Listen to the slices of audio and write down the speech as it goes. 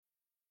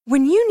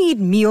When you need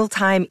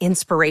mealtime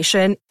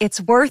inspiration,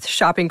 it's worth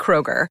shopping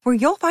Kroger, where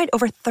you'll find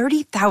over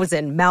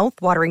 30,000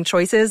 mouth-watering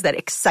choices that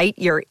excite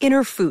your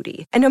inner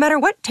foodie. And no matter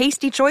what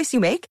tasty choice you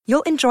make,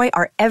 you'll enjoy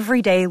our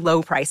everyday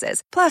low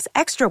prices, plus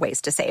extra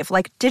ways to save,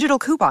 like digital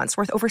coupons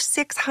worth over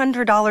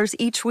 $600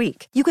 each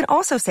week. You can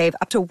also save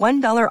up to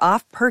 $1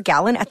 off per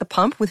gallon at the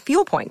pump with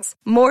fuel points.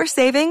 More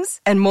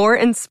savings and more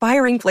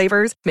inspiring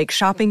flavors make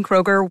shopping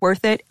Kroger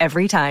worth it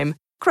every time.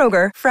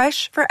 Kroger,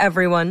 fresh for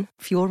everyone.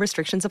 Fuel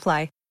restrictions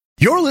apply.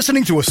 You're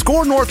listening to a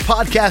Score North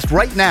podcast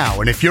right now,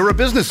 and if you're a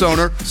business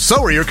owner,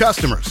 so are your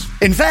customers.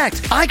 In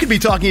fact, I could be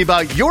talking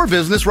about your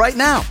business right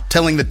now,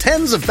 telling the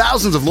tens of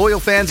thousands of loyal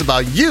fans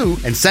about you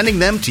and sending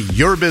them to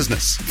your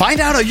business. Find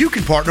out how you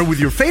can partner with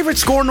your favorite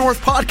Score North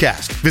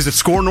podcast. Visit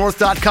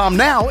scorenorth.com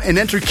now and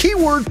enter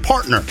keyword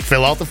partner.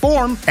 Fill out the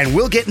form, and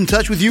we'll get in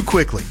touch with you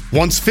quickly.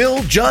 Once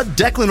Phil, Judd,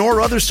 Declan, or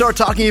others start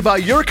talking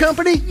about your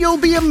company, you'll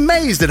be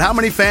amazed at how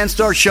many fans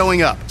start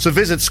showing up. So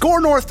visit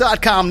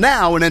scorenorth.com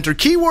now and enter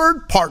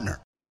keyword partner.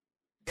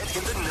 Get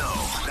in the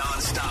know,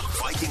 non-stop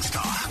Vikings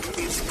talk.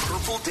 It's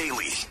Purple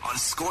Daily on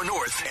Score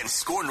North and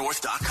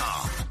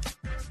scorenorth.com.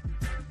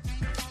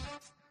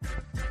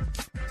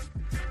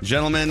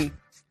 Gentlemen,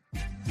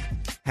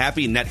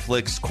 happy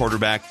Netflix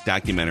quarterback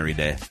documentary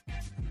day.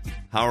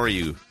 How are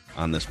you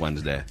on this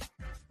Wednesday?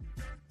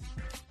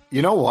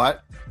 You know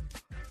what?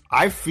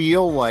 I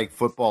feel like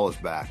football is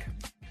back.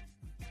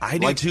 I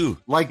do too.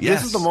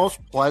 This is the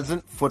most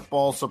pleasant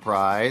football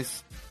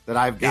surprise that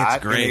I've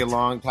got in a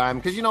long time.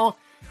 Because, you know,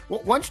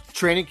 once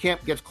training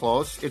camp gets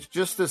close, it's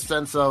just this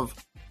sense of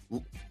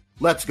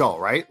let's go,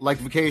 right? Like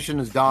vacation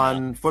is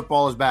done,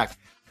 football is back.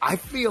 I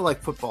feel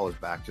like football is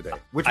back today,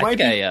 which might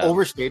be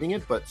overstating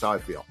it, but that's how I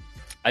feel.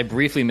 I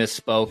briefly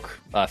misspoke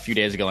a few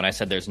days ago when I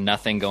said there's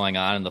nothing going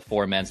on in the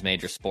four men's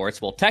major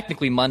sports. Well,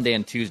 technically Monday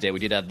and Tuesday we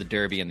did have the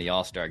Derby and the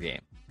All-Star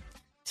game.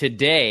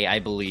 Today, I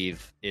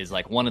believe, is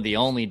like one of the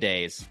only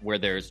days where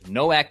there's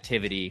no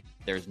activity,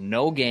 there's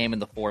no game in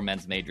the four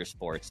men's major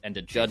sports, and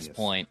to Judd's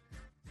point,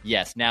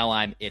 yes, now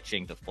I'm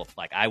itching to football.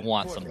 Like, I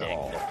want some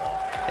dang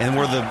football. And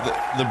where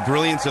the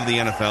brilliance of the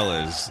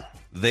NFL is,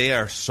 they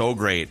are so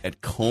great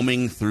at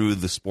combing through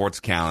the sports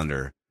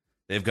calendar.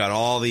 They've got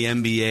all the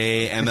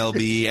NBA,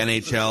 MLB,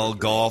 NHL,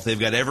 golf. They've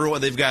got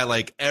everyone. They've got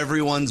like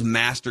everyone's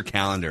master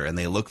calendar, and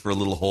they look for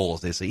little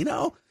holes. They say, you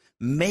know,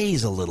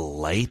 May's a little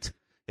light.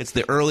 It's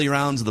the early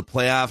rounds of the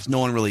playoffs. No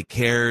one really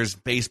cares.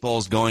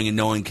 Baseball's going and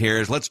no one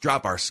cares. Let's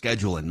drop our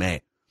schedule in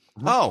May.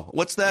 Oh,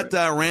 what's that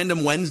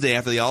random Wednesday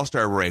after the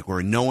All-Star break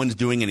where no one's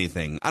doing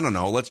anything? I don't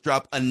know. Let's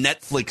drop a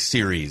Netflix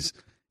series.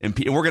 And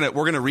we're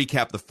gonna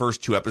recap the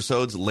first two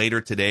episodes later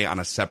today on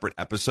a separate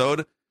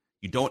episode.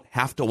 You don't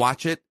have to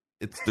watch it.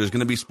 There's going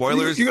to be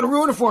spoilers. You're going to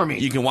ruin it for me.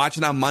 You can watch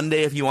it on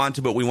Monday if you want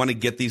to, but we want to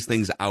get these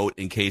things out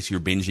in case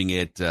you're binging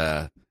it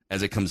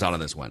as it comes out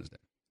on this Wednesday.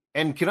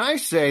 And can I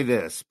say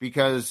this?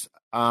 Because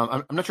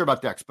I'm not sure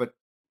about Dex, but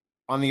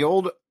on the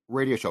old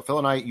radio show, Phil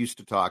and I used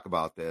to talk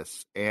about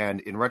this, and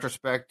in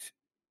retrospect,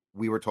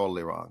 we were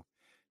totally wrong.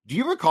 Do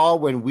you recall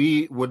when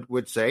we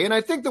would say, and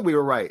I think that we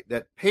were right,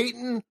 that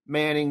Peyton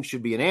Manning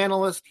should be an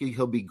analyst,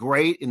 he'll be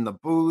great in the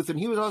booth, and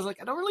he was always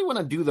like, I don't really want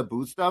to do the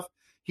booth stuff.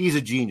 He's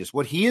a genius.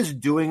 What he is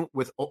doing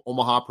with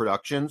Omaha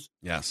Productions,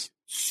 yes,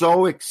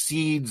 so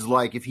exceeds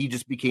like if he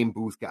just became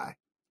booth guy.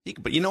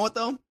 But you know what,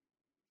 though?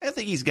 I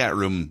think he's got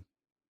room.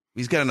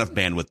 He's got enough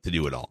bandwidth to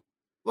do it all.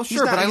 Well,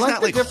 sure, but I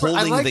like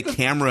holding the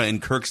camera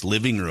in Kirk's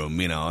living room.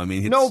 You know, I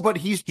mean, no, but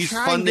he's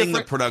funding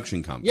the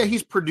production company. Yeah,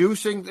 he's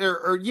producing,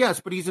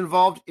 yes, but he's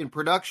involved in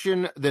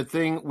production. The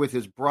thing with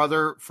his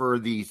brother for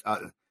the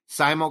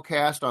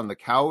simulcast on the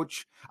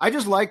couch. I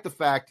just like the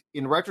fact,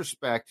 in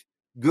retrospect,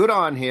 good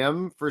on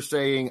him for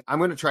saying, I'm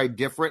going to try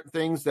different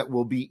things that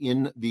will be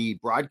in the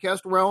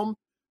broadcast realm,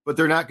 but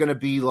they're not going to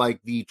be like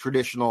the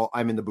traditional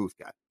I'm in the booth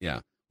guy. Yeah.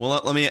 Well,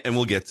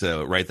 we'll get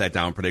to write that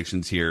down,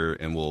 predictions here,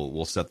 and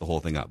we'll set the whole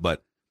thing up.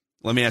 But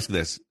let me ask you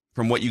this: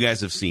 from what you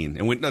guys have seen,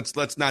 and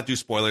let's not do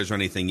spoilers or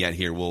anything yet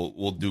here.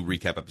 We'll do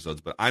recap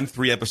episodes. But I'm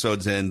 3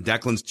 episodes in,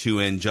 Declan's 2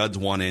 in, Judd's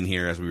 1 in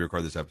here as we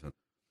record this episode.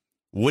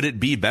 Would it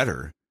be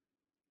better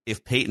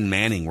if Peyton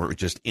Manning were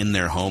just in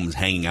their homes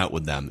hanging out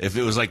with them? If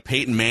it was like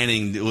Peyton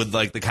Manning with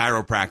like the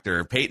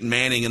chiropractor, Peyton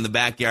Manning in the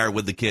backyard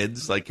with the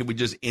kids, like could we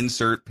just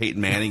insert Peyton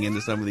Manning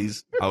into some of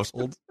these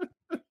households?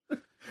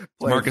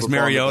 Marcus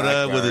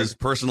Mariota with his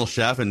personal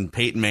chef and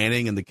Peyton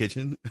Manning in the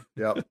kitchen.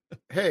 Yep.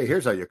 Hey,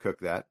 here's how you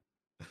cook that.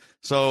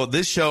 So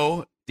this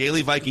show,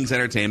 Daily Vikings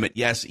Entertainment,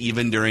 yes,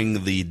 even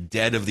during the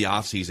dead of the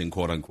offseason,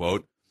 quote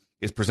unquote,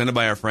 is presented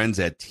by our friends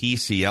at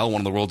TCL,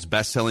 one of the world's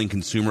best-selling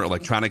consumer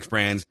electronics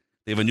brands.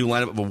 They have a new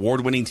lineup of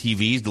award-winning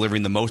TVs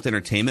delivering the most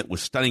entertainment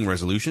with stunning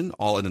resolution,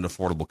 all at an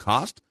affordable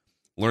cost.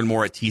 Learn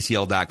more at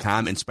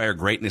TCL.com. Inspire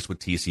greatness with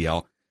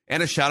TCL.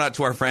 And a shout-out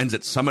to our friends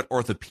at Summit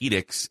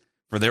Orthopedics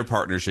for their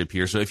partnership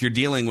here. So if you're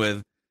dealing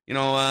with,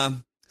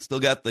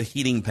 still got the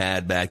heating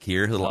pad back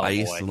here, a little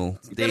ice, a little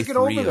day 3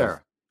 over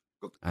there.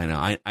 I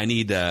know. I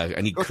need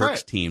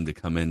Kirk's team to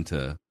come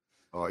into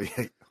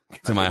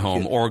to my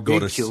home, or go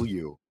to kill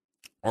you,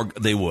 or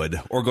they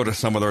would, or go to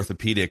Summit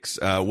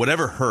Orthopedics.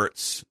 Whatever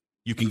hurts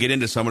You can get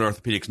into Summit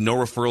Orthopedics. No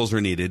referrals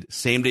are needed.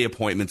 Same-day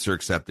appointments are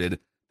accepted.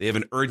 They have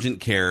an urgent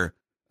care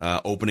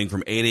opening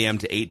from 8 a.m.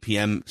 to 8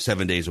 p.m.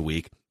 7 days a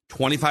week.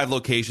 25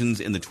 locations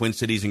in the Twin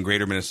Cities and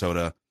Greater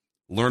Minnesota.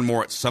 Learn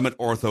more at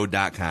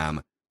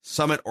summitortho.com.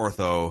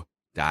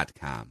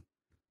 Summitortho.com.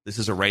 This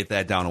is a Write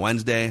That Down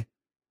Wednesday.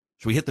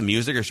 Should we hit the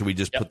music or should we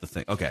just put the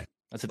thing? Okay.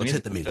 Let's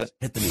hit the music.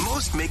 Hit the music.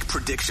 Most make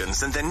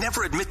predictions and then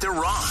never admit they're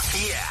wrong.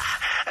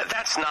 Yeah,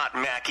 that's not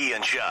Mackie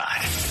and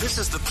Judd. This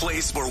is the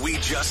place where we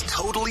just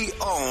totally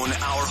own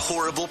our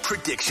horrible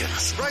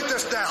predictions. Write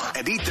this down.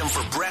 And eat them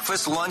for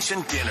breakfast, lunch,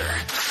 and dinner.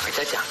 Write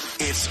that down.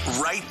 It's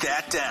Write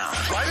That Down.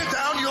 Write it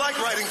down. You like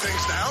writing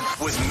things down.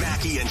 With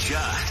Mackie and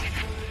Judd.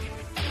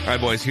 All right,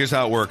 boys, here's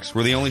how it works.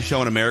 We're the only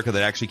show in America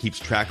that actually keeps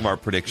track of our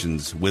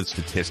predictions with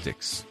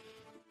statistics.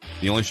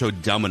 The only show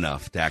dumb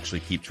enough to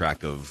actually keep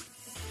track of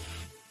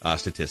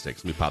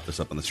statistics. Let me pop this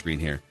up on the screen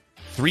here.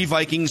 3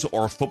 Vikings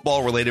or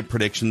football-related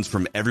predictions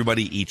from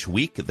everybody each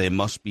week. They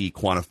must be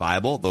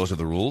quantifiable. Those are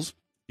the rules.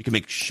 You can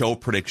make show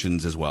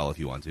predictions as well if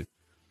you want to.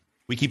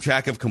 We keep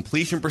track of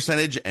completion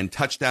percentage and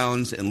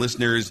touchdowns. And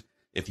listeners,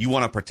 if you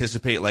want to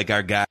participate like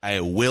our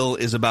guy Will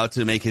is about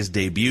to make his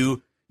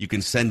debut, you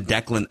can send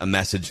Declan a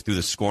message through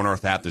the Score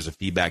North app. There's a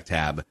feedback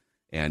tab,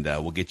 and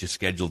we'll get you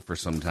scheduled for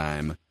some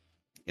time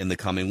in the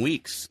coming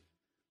weeks.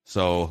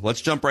 So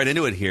let's jump right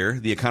into it here.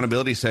 The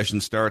accountability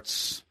session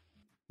starts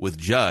with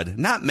Judd.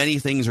 Not many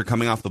things are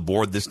coming off the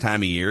board this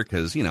time of year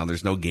because,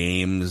 there's no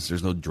games,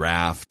 there's no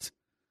draft,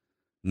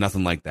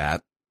 nothing like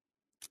that.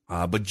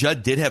 But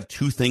Judd did have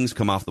 2 things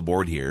come off the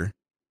board here.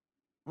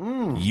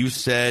 You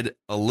said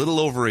a little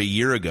over a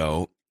year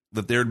ago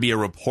that there would be a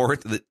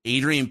report that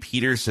Adrian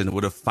Peterson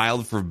would have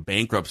filed for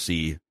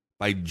bankruptcy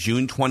by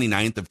June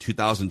 29th of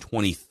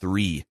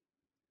 2023.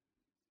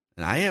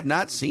 And I have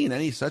not seen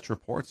any such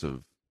reports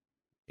of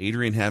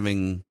Adrian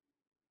having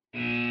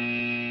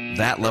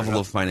that level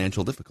of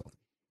financial difficulty.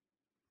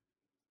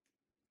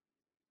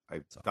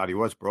 I thought he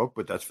was broke,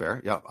 but that's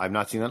fair. Yeah, I've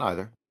not seen that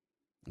either.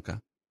 Okay.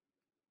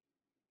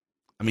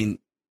 I mean,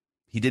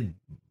 he did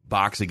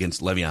box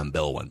against Le'Veon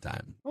Bell one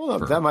time. Well,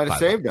 that might have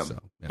saved him. So,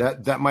 yeah.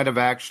 That might have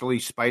actually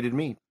spited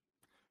me.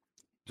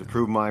 To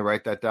prove my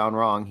Write That Down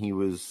wrong, he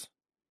was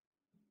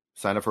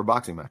signed up for a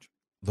boxing match.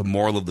 The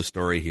moral of the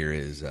story here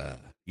is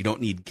you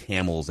don't need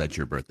camels at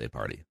your birthday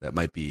party. That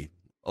might be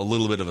a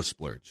little bit of a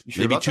splurge.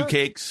 Sure maybe 2 that?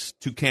 cakes,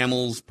 2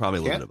 camels, probably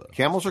a little bit of a...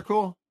 Camels are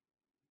cool.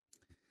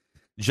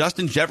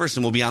 Justin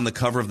Jefferson will be on the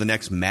cover of the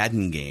next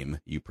Madden game,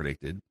 you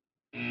predicted.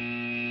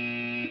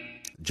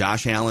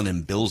 Josh Allen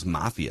and Bills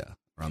Mafia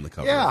are on the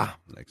cover. Yeah, of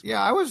the next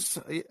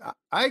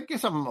I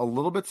guess I'm a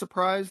little bit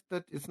surprised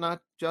that it's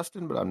not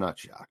Justin, but I'm not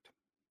shocked.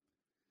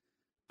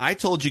 I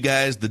told you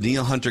guys the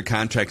Neil Hunter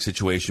contract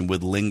situation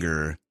would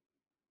linger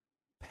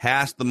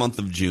past the month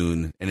of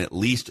June and at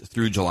least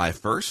through July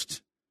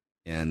 1st.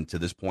 And to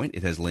this point,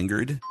 it has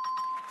lingered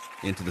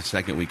into the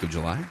second week of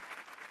July.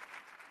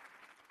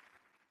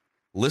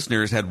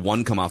 Listeners had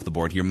 1 come off the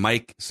board here.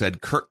 Mike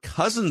said Kirk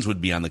Cousins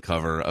would be on the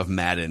cover of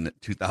Madden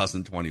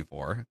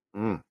 2024.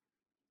 I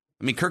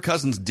mean, Kirk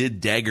Cousins did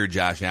dagger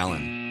Josh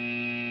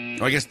Allen.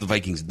 Or I guess the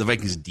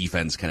Vikings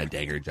defense kind of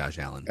daggered Josh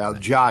Allen.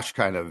 Josh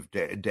kind of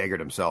daggered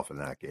himself in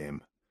that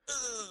game.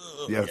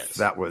 Yes.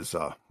 That was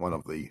one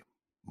of the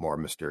more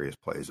mysterious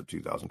plays of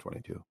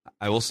 2022.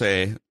 I will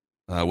say,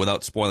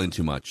 without spoiling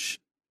too much,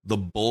 the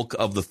bulk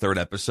of the 3rd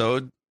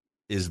episode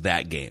is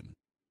that game.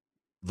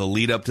 The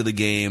lead up to the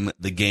game,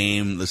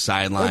 the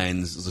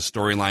sidelines, the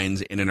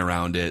storylines in and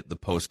around it, the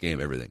post game,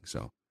 everything.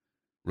 So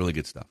really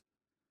good stuff.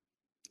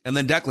 And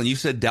then Declan, you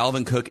said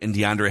Dalvin Cook and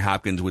DeAndre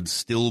Hopkins would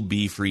still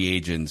be free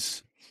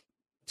agents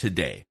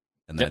today.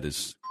 And that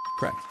is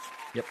correct.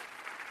 Yep.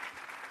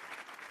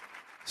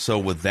 So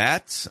with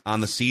that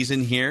on the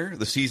season here,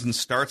 the season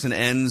starts and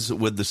ends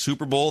with the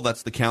Super Bowl.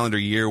 That's the calendar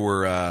year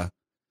we're or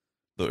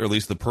at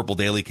least the Purple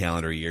Daily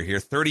calendar year here.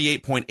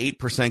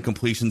 38.8%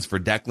 completions for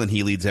Declan.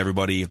 He leads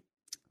everybody.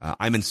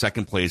 I'm in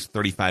second place,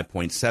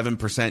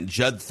 35.7%.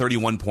 Judd,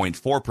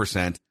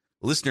 31.4%.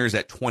 Listeners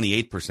at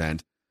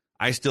 28%.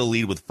 I still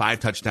lead with 5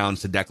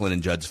 touchdowns to Declan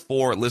and Judd's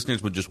 4.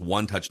 Listeners with just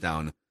 1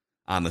 touchdown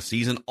on the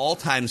season.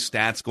 All-time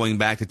stats going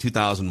back to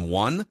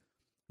 2001.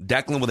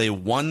 Declan with a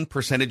 1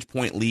 percentage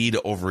point lead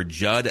over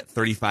Judd at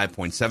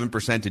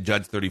 35.7% to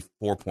Judd's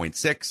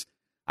 34.6%.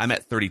 I'm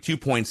at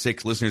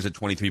 32.6. Listeners at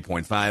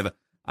 23.5%.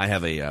 I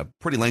have a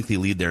pretty lengthy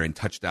lead there in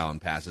touchdown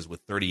passes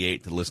with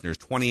 38 to the listeners,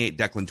 28,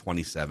 Declan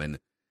 27,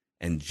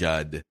 and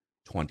Judd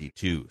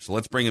 22. So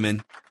let's bring him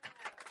in.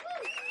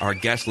 Our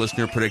guest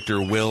listener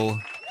predictor, Will,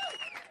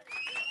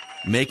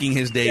 making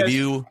his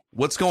debut. Yes.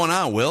 What's going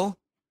on, Will?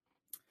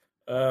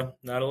 Not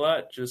a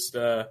lot. Just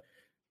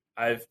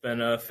I've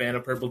been a fan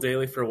of Purple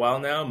Daily for a while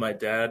now. My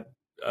dad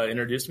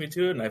introduced me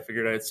to it, and I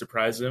figured I'd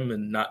surprise him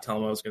and not tell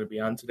him I was going to be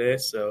on today.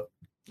 So,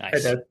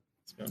 nice. Hi, Dad.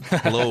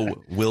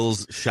 Hello,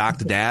 Will's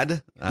shocked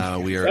dad.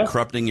 We are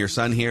corrupting your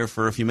son here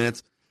for a few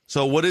minutes.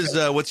 So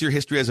what's your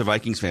history as a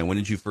Vikings fan? When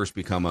did you first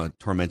become a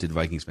tormented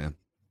Vikings fan?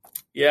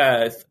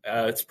 Yeah,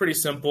 it's pretty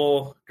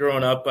simple.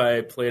 Growing up, I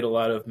played a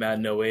lot of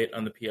Madden 08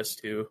 on the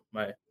PS2.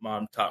 My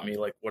mom taught me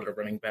like what a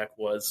running back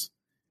was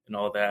and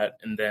all that.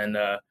 And then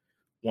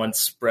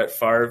once Brett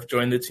Favre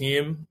joined the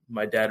team,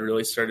 my dad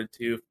really started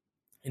to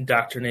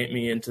indoctrinate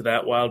me into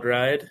that wild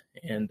ride.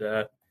 And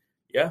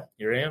yeah,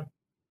 here I am.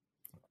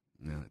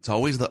 Yeah, it's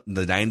always the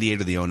 98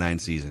 or the 09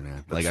 season,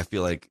 man. Like, I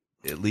feel like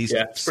at least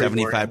Yeah, it's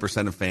pretty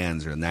 75% of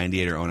fans are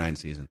 98 or 09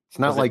 season. It's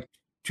not like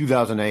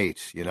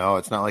 2008,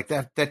 it's not like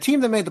that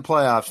team that made the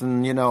playoffs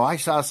and, I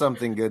saw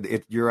something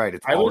good. You're right.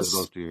 It's always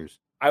those 2 years.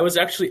 I was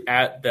actually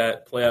at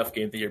that playoff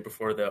game the year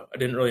before, though. I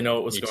didn't really know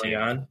what was going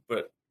on,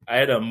 but I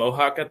had a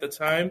mohawk at the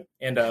time.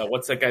 And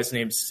what's that guy's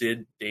name?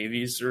 Sid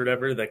Davies or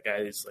whatever. That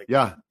guy is like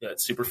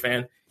that super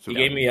fan. He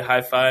gave me a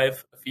high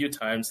five a few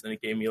times. Then he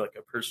gave me like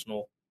a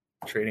personal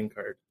trading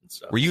card and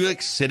stuff. Were you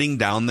like sitting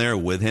down there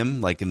with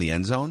him, like in the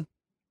end zone?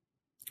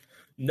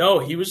 No,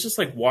 he was just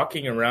like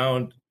walking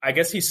around. I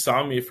guess he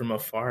saw me from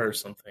afar or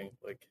something.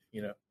 Like,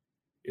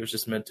 it was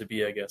just meant to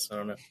be, I guess. I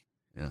don't know.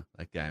 Yeah,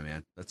 that guy,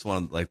 man. That's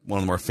one of the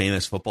more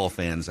famous football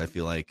fans, I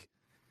feel like,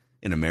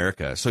 in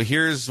America. So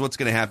here's what's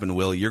going to happen,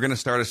 Will. You're going to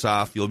start us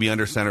off. You'll be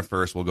under center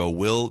first. We'll go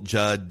Will,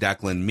 Judd,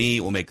 Declan, me.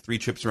 We'll make 3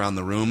 trips around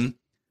the room.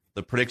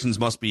 The predictions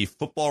must be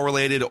football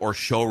related or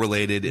show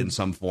related in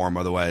some form.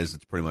 Otherwise,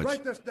 it's pretty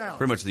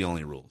much the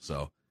only rule.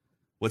 So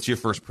what's your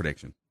first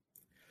prediction?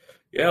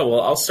 Yeah,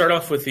 well, I'll start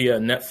off with the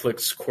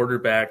Netflix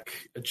quarterback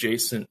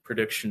adjacent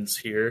predictions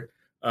here.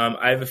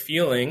 I have a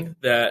feeling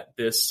that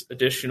this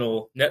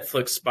additional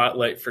Netflix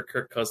spotlight for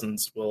Kirk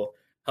Cousins will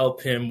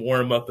help him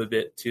warm up a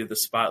bit to the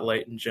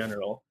spotlight in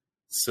general.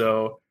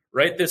 So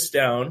write this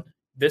down.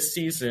 This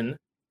season,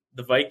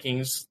 the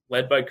Vikings,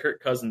 led by Kirk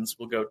Cousins,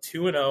 will go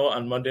 2-0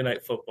 on Monday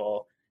Night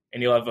Football,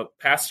 and you'll have a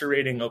passer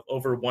rating of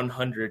over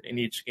 100 in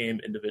each game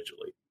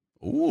individually.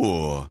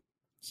 Ooh,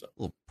 so a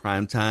little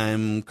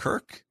primetime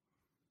Kirk.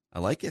 I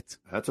like it.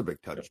 That's a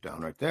big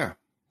touchdown right there.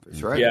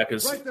 That's right. Yeah,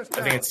 because I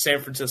think it's San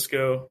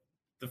Francisco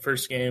the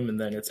first game, and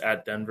then it's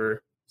at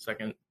Denver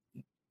second.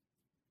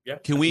 Yeah.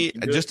 Can we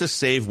just to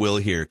save Will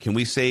here? Can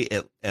we say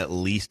at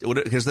least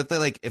because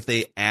if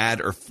they add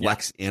or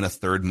flex in a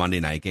third Monday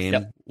night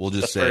game, we'll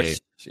just say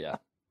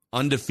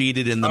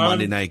undefeated in the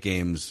Monday night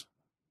games,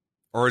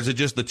 or is it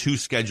just the 2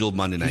 scheduled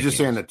Monday night? He's just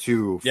games? saying the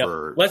 2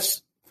 for.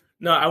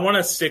 No, I want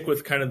to stick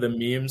with kind of the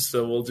memes,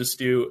 so we'll just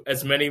do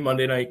as many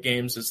Monday night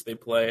games as they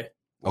play.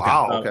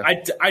 Wow.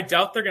 Okay. I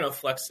doubt they're going to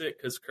flex it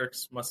because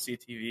Kirk's must-see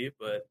TV,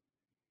 but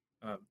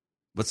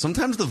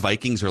sometimes the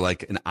Vikings are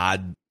like an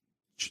odd,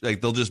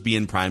 like they'll just be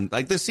in prime,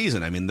 like this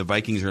season. I mean, the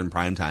Vikings are in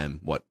prime time,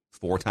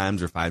 4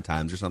 times or 5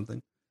 times or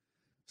something.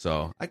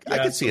 So I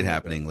could see it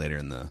happening later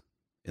in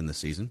the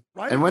season.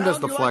 And when does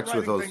the flex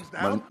with those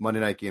Monday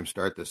night games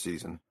start this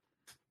season?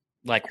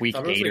 Like week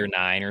 8 or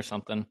 9 or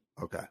something.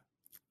 Okay.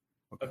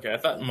 I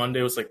thought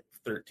Monday was like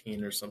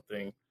 13 or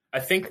something. I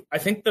think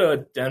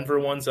the Denver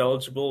one's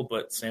eligible,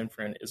 but San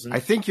Fran isn't. I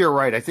think you're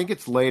right. I think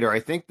it's later.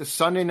 I think the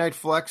Sunday night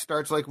flex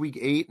starts like week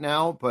 8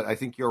 now, but I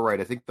think you're right.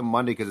 I think the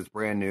Monday, because it's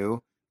brand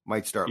new,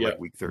 might start like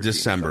week 13.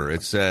 December.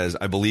 It says,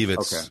 I believe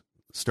it's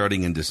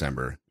starting in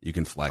December. You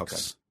can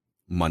flex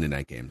Monday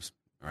night games.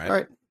 All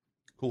right.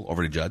 Cool.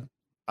 Over to Judd.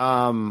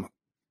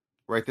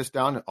 Write this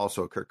down.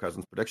 Also a Kirk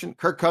Cousins prediction.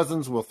 Kirk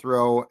Cousins will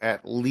throw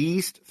at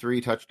least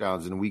 3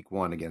 touchdowns in week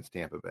 1 against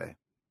Tampa Bay.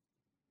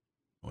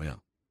 Oh, yeah.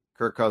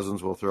 Kirk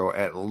Cousins will throw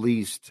at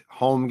least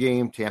home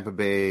game. Tampa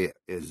Bay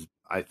is,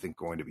 I think,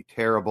 going to be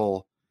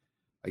terrible.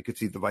 I could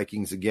see the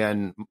Vikings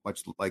again,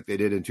 much like they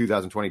did in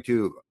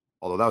 2022,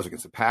 although that was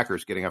against the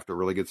Packers, getting off to a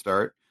really good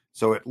start.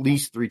 So at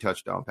least 3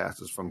 touchdown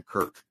passes from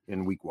Kirk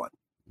in week 1.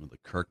 Well, the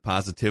Kirk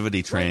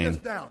positivity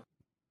train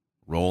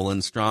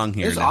rolling strong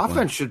here. This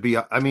offense should be,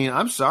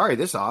 I'm sorry,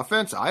 this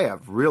offense, I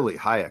have really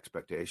high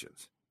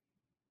expectations.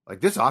 Like,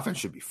 this offense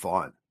should be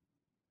fun.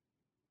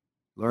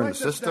 Learn the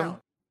system.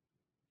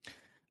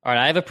 All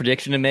right, I have a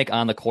prediction to make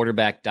on the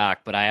quarterback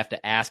doc, but I have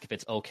to ask if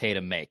it's okay to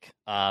make.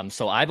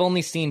 So I've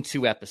only seen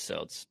 2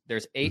 episodes.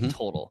 There's 8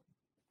 total.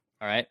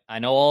 All right, I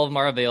know all of them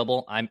are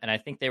available, and I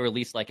think they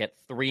released like at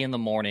 3 in the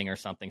morning or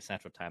something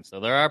Central Time. So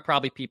there are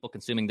probably people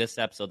consuming this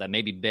episode that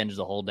maybe binged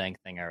the whole dang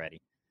thing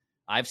already.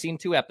 I've seen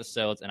 2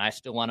 episodes, and I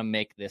still want to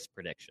make this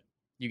prediction.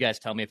 You guys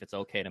tell me if it's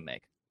okay to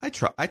make. I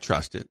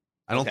trust it.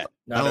 I don't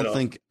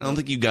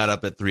think you got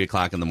up at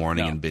 3:00 in the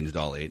morning and binged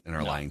all 8 and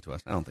are lying to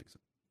us. I don't think so.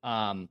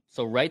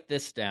 So write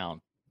this down.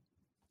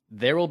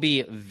 There will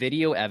be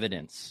video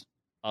evidence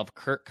of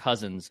Kirk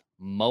Cousins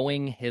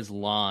mowing his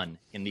lawn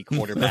in the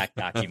quarterback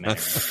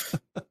documentary.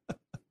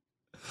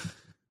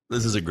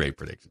 This is a great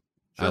prediction.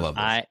 Sure. I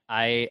love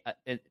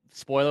this.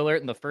 Spoiler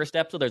alert, in the first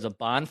episode, there's a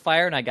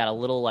bonfire, and I got a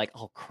little like,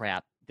 oh,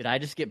 crap. Did I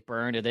just get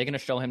burned? Are they going to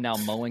show him now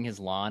mowing his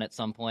lawn at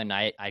some point?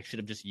 And I should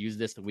have just used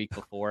this the week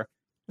before.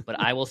 But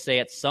I will say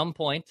at some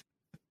point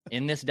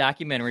in this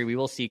documentary, we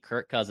will see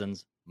Kirk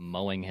Cousins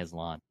mowing his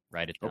lawn.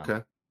 Write it down.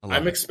 Okay.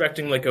 I'm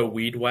expecting like a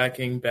weed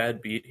whacking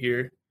bad beat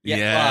here.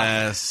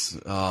 Yes.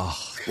 Oh.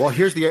 Well,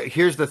 here's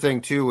the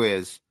thing too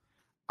is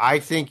I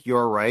think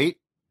you're right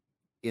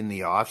in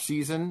the off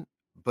season,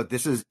 but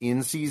this is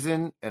in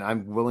season, and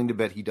I'm willing to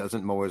bet he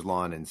doesn't mow his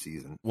lawn in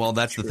season. Well,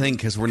 that's the thing,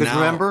 because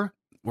remember,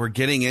 we're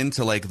getting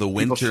into like the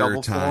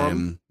winter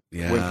time.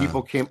 Yeah. When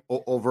people came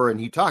over and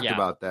he talked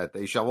about that,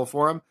 they shovel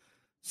for him.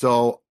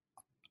 So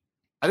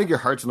I think your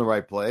heart's in the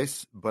right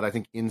place, but I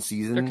think in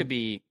season there could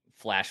be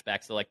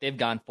flashbacks. So like they've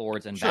gone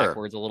forwards and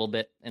backwards a little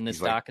bit in this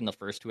doc in the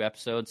first 2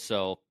 episodes.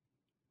 So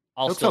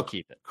I'll still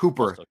keep it.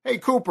 Cooper. Hey,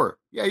 Cooper.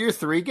 Yeah, you're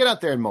 3. Get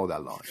out there and mow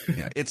that lawn.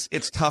 Yeah,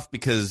 it's tough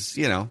because,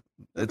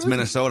 it's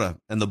Minnesota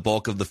and the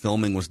bulk of the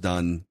filming was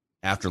done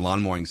after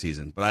lawn mowing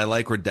season. But I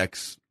like where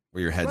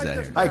your head's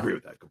at here. I agree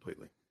with that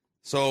completely.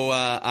 So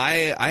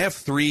I have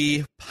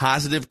 3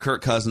 positive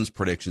Kirk Cousins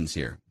predictions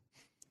here.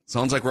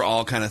 Sounds like we're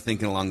all kind of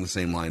thinking along the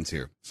same lines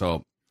here.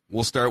 So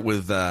we'll start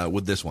with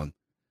this one.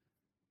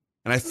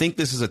 And I think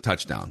this is a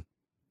touchdown.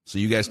 So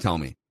you guys tell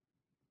me.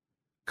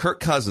 Kirk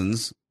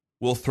Cousins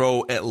will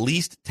throw at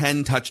least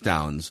 10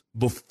 touchdowns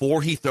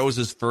before he throws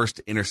his first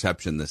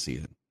interception this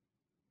season.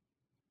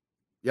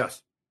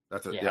 Yes.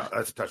 That's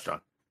a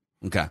touchdown.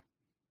 Okay.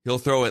 He'll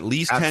throw at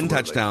least 10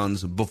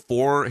 touchdowns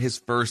before his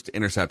first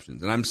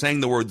interceptions. And I'm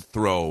saying the word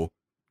throw,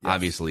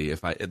 obviously.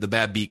 If the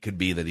bad beat could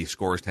be that he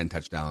scores 10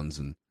 touchdowns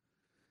and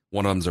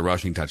one of them's a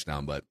rushing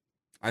touchdown. But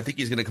I think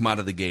he's going to come out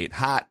of the gate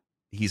hot.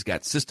 He's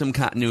got system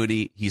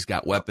continuity. He's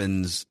got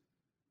weapons.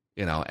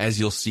 As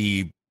you'll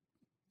see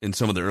in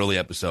some of the early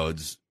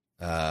episodes,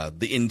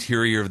 the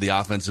interior of the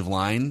offensive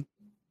line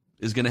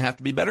is going to have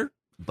to be better.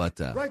 But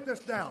write this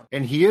down.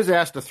 And he is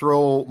asked to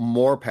throw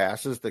more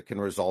passes that can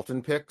result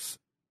in picks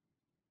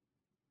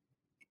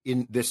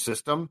in this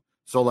system.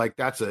 So like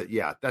that's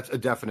a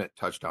definite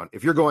touchdown.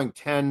 If you're going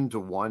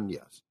 10-1,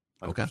 yes.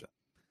 100%. Okay. All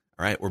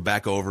right, we're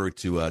back over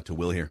to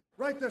Will here.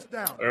 Write this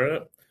down. All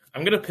right.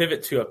 I'm going to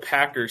pivot to a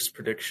Packers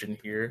prediction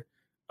here.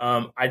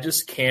 I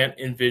just can't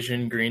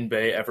envision Green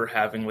Bay ever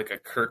having like a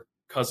Kirk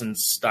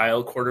Cousins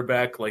style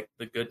quarterback, like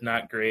the good,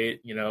 not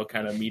great,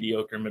 kind of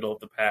mediocre middle of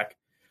the pack.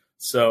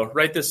 So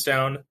write this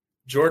down.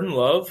 Jordan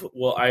Love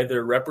will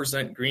either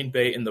represent Green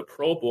Bay in the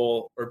Pro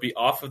Bowl or be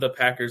off of the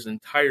Packers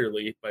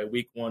entirely by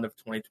week 1 of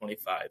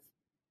 2025.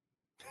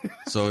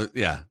 So,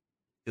 yeah,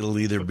 it'll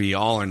either be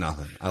all or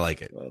nothing. I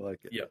like it.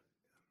 Yeah.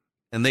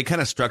 And they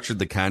kind of structured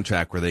the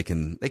contract where they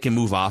can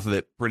move off of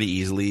it pretty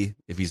easily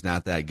if he's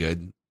not that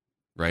good,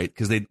 right?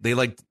 Because they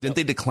didn't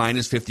they decline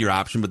his 5th-year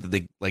option, but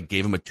they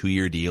gave him a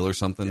 2-year deal or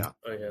something? Yeah.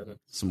 Oh, yeah.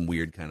 Some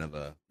weird kind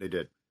of they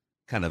did.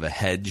 Kind of a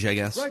hedge, I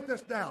guess. Write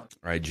this down.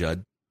 All right,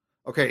 Judd.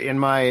 Okay, in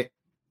my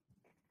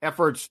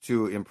efforts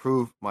to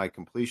improve my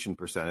completion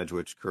percentage,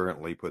 which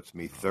currently puts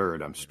me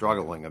 3rd, I'm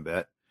struggling a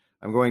bit.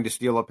 I'm going to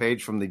steal a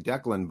page from the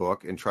Declan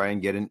book and try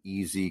and get an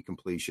easy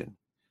completion.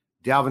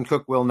 Dalvin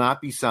Cook will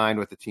not be signed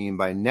with the team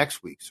by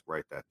next week's.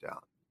 Write that down.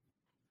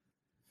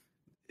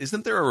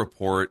 Isn't there a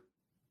report,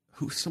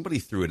 somebody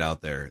threw it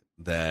out there,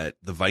 that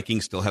the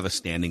Vikings still have a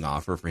standing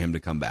offer for him to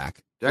come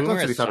back? Declan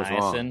said he thought it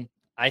was wrong.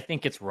 I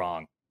think it's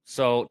wrong.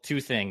 So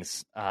 2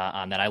 things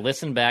on that. I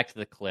listened back to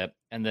the clip,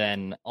 and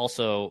then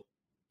also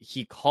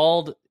he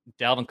called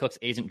Dalvin Cook's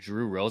agent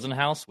Drew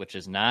Rosenhaus, which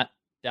is not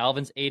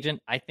Dalvin's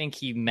agent. I think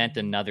he meant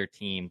another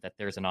team that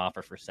there's an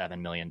offer for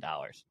 $7 million.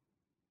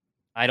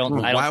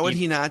 Why would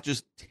he not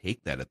just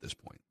take that at this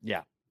point?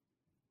 Yeah.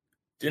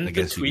 Didn't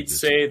the tweet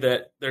say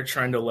that they're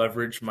trying to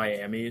leverage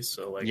Miami?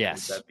 So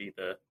yes. Would that be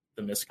the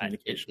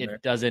miscommunication there?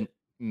 It doesn't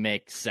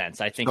make sense.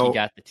 I think he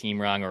got the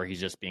team wrong, or he's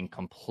just being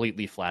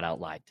completely flat out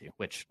lied to,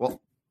 which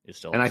is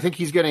still. And I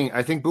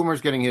think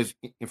Boomer's getting his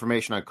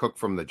information on Cook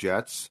from the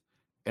Jets.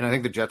 And I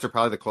think the Jets are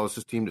probably the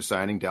closest team to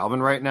signing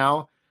Dalvin right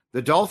now.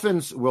 The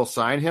Dolphins will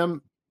sign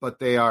him, but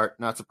they are,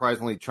 not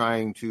surprisingly,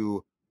 trying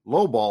to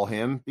lowball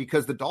him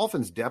because the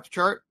Dolphins' depth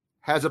chart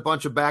has a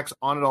bunch of backs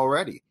on it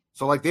already.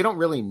 So, they don't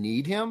really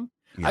need him.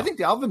 Yeah. I think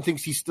Dalvin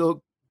thinks he's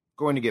still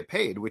going to get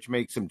paid, which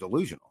makes him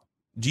delusional.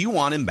 Do you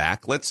want him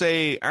back? Let's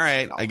say, all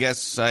right, no. I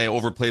guess I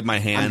overplayed my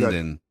hand,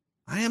 and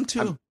I am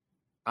too.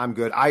 I'm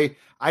good. I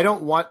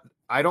don't want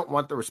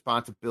the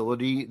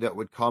responsibility that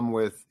would come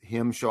with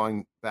him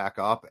showing back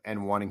up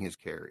and wanting his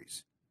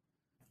carries.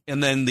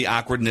 And then the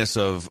awkwardness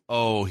of,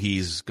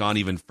 he's gone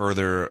even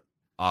further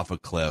off a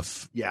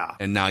cliff. Yeah.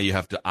 And now you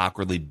have to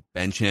awkwardly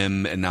bench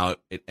him, and now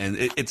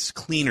it's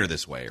cleaner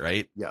this way,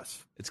 right?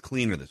 Yes. It's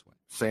cleaner this way.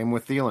 Same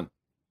with Thielen.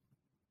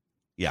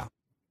 Yeah.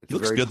 He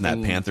looks good in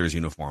that Panthers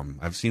uniform.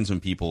 I've seen some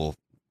people,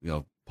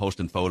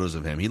 posting photos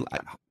of him. He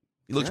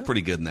looks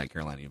pretty good in that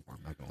Carolina uniform,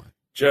 not gonna lie.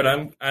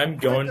 Judd, I'm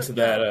going to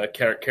that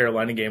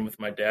Carolina game with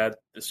my dad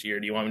this year.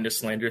 Do you want me to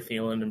slander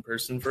Thielen in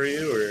person for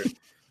you, or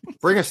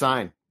bring a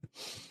sign?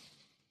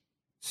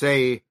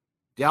 Say,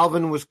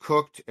 Dalvin was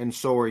cooked, and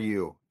so are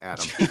you,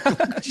 Adam.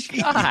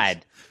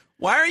 God,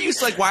 why are you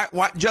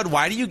why Judd?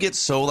 Why do you get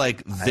so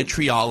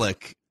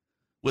vitriolic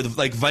with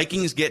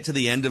Vikings get to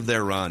the end of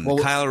their run?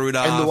 Kyle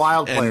Rudolph and the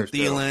wild players,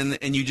 Thielen,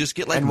 and you just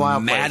get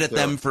mad at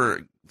them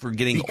for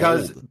getting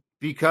old.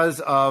 Because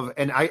of,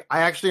 and I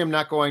actually am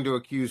not going to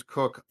accuse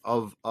Cook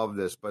of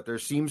this, but there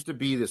seems to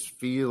be this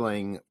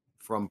feeling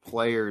from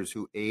players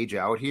who age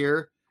out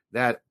here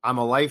that I'm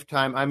a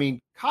lifetime. I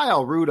mean,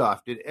 Kyle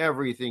Rudolph did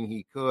everything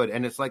he could,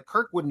 and it's like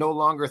Kirk would no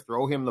longer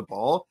throw him the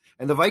ball,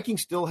 and the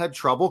Vikings still had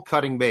trouble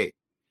cutting bait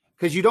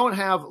because you don't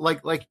have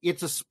like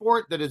it's a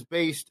sport that is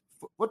based,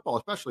 football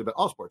especially, but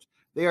all sports,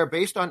 they are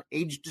based on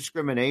age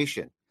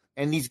discrimination.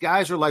 And these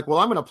guys are like, well,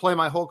 I'm going to play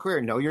my whole career.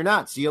 No, you're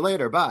not. See you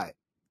later. Bye.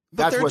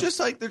 But they're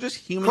just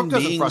human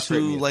beings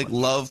who like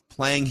love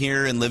playing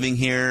here and living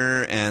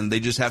here, and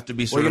they just have to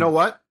be you know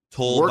what?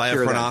 Told by a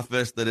front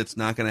office that it's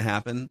not going to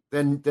happen.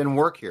 Then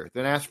work here.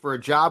 Then ask for a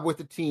job with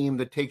a team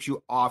that takes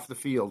you off the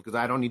field because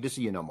I don't need to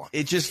see you no more.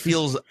 It just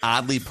feels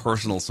oddly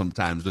personal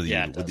sometimes with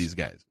with these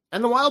guys.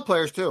 And the Wild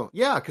players too.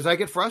 Yeah, because I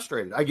get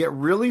frustrated. I get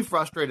really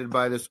frustrated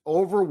by this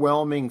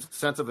overwhelming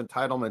sense of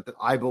entitlement that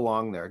I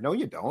belong there. No,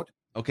 you don't.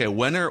 Okay,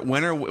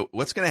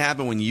 what's going to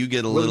happen when you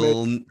get a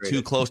little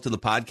too close to the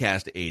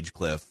podcast age,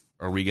 Cliff?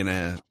 Are we going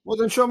to... Well,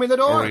 then show me the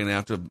door. Are we going to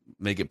have to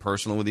make it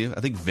personal with you? I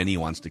think Vinny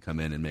wants to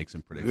come in and make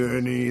some predictions.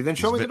 Vinny, then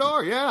show me the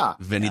door, yeah.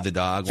 Vinny the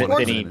dog.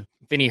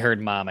 Vinny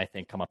heard Mom, I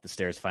think, come up the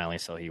stairs finally,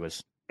 so he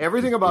was...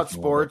 Everything about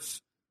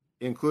sports,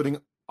 including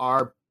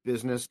our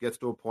business, gets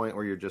to a point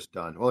where you're just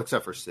done. Well,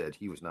 except for Sid.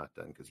 He was not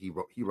done because he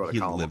wrote a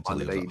column on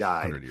the day he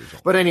died.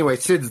 But anyway,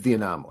 Sid's the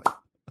anomaly.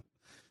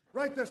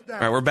 Write this down.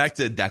 All right, we're back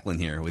to Declan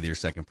here with your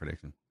second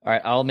prediction. All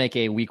right, I'll make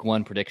a week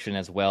 1 prediction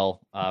as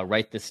well.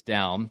 Write this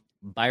down.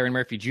 Byron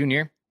Murphy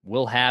Jr.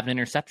 will have an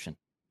interception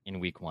in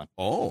week 1.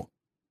 Oh.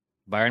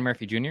 Byron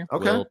Murphy Jr.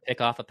 will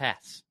pick off a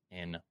pass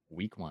in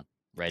week 1.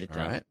 Write it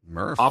down. All right,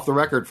 Murph. Off the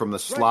record from the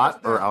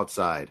slot or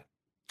outside?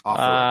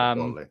 Off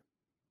the record,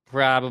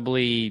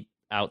 probably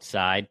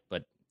outside,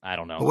 but I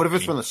don't know. But what if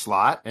it's from the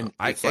slot? And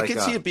I can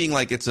see it being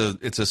like it's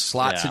a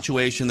slot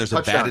situation. There's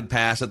touchdown. A batted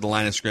pass at the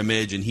line of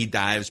scrimmage, and he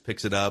dives,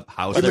 picks it up.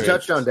 It's a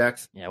touchdown,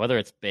 Dex. Yeah, whether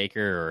it's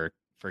Baker or,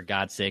 for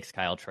God's sakes,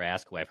 Kyle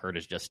Trask, who I've heard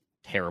is just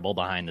terrible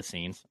behind the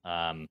scenes.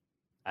 I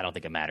don't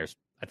think it matters.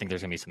 I think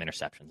there's going to be some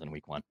interceptions in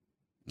week 1.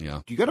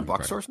 Yeah. Do you got a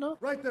Buck source now?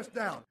 Write this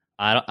down.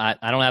 I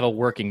don't have a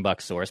working Buck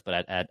source,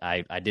 but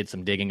I did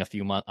some digging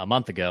a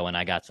month ago, and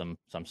I got some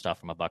stuff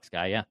from a Bucks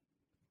guy. Yeah.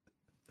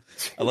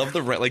 I love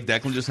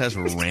Declan just has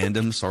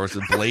random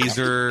sources: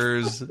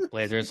 Blazers,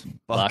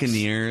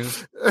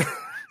 Buccaneers.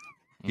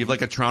 You have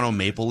like a Toronto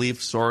Maple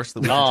Leaf source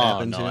that we can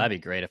tap into? No, that'd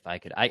be great if I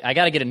could. I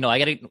got to get the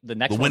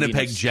next the one.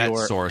 Winnipeg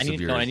Jets source of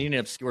yours. No, I need an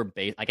obscure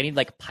base. Like I need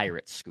like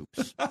pirate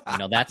scoops.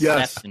 That's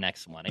the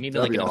next one. I need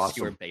like an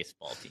obscure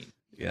baseball team.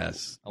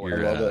 Yes, I'll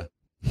work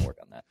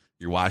on that.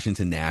 Your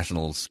Washington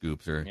Nationals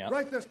scoops are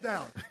Write this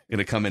down.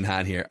 Gonna come in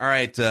hot here. All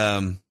right,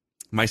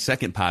 my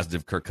second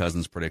positive Kirk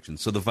Cousins prediction.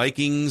 So the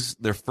Vikings,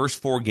 their first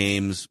 4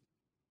 games,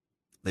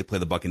 they play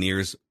the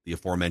Buccaneers, the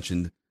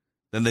aforementioned.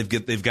 Then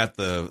they've got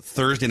the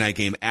Thursday night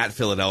game at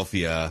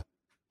Philadelphia,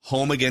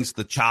 home against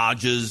the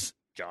Chargers,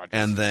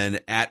 and then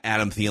at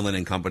Adam Thielen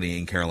and company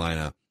in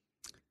Carolina.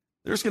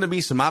 There's going to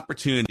be some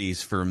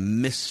opportunities for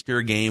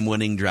Mr.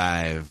 Game-winning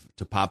drive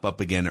to pop up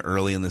again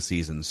early in the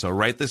season. So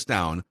write this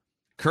down.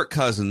 Kirk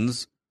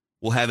Cousins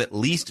will have at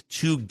least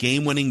 2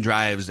 game-winning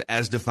drives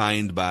as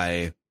defined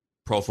by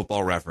Pro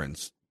Football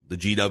Reference, the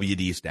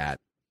GWD stat,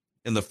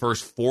 in the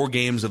first 4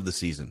 games of the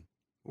season.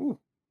 Ooh.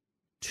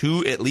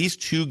 At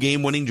least 2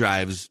 game-winning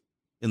drives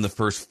in the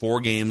first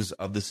 4 games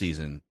of the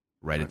season.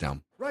 Write it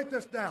down. Write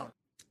this down.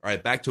 All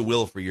right, back to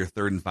Will for your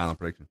third and final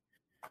prediction.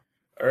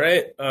 All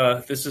right,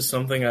 this is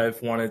something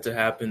I've wanted to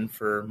happen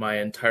for my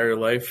entire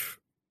life,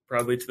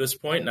 probably to this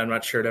point, and I'm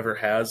not sure it ever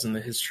has in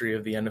the history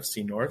of the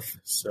NFC North.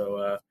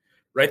 So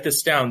write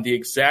this down. The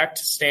exact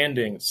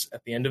standings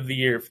at the end of the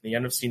year for the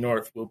NFC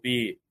North will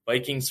be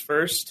Vikings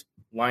first,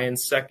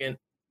 Lions second,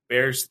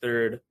 Bears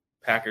third,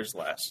 Packers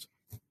last.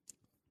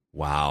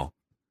 Wow.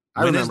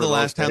 When is the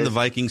last time the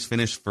Vikings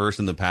finished first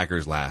and the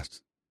Packers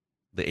last?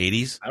 The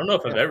 80s? I don't know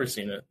if I've ever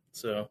seen it.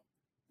 So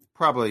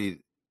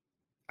probably,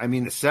 the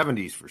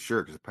 70s for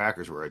sure, because the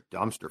Packers were a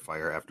dumpster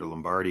fire after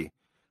Lombardi.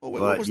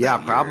 But yeah,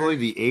 probably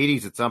the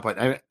 80s at some point.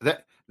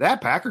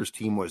 That Packers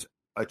team was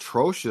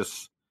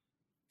atrocious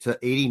to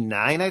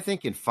 89, I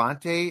think.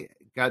 Infante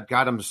got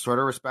them sort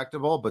of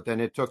respectable, but then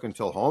it took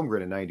until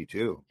Holmgren in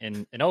 92.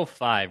 In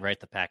 05, right,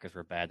 the Packers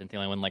were bad. Didn't they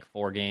only win like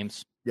 4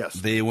 games? Yes.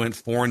 They went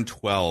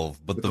 4-12,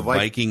 but the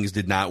Vikings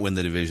did not win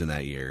the division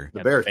that year.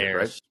 The Bears did,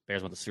 right?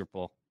 Bears went to the Super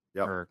Bowl.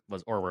 Yep. Or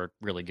were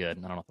really good.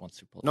 I don't know if they won the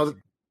Super Bowl.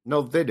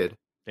 No, they did.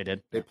 They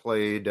did? They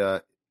played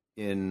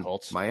in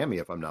Colts. Miami,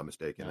 if I'm not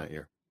mistaken, that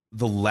year.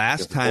 The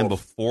last time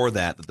before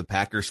that the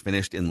Packers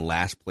finished in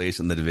last place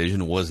in the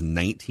division was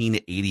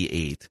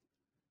 1988.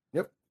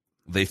 Yep.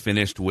 They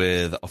finished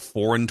with a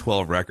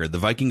 4-12 record. The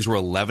Vikings were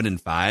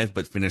 11-5,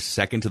 but finished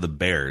second to the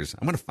Bears.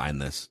 I'm going to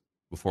find this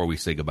before we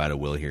say goodbye to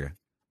Will here,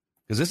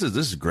 because this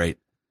is great.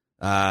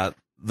 Then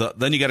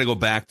you got to go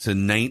back to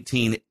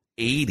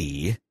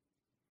 1980.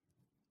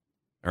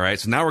 All right,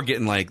 so now we're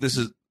getting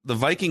the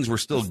Vikings were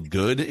still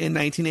good in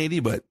 1980,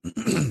 but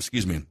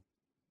excuse me.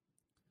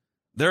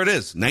 There it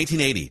is,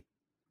 1980.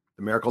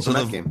 The Miracles in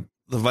that game.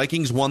 The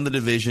Vikings won the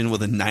division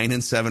with a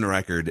 9-7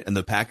 record, and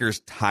the Packers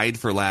tied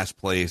for last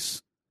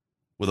place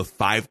with a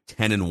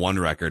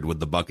 5-10-1 record with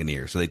the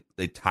Buccaneers. So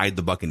they tied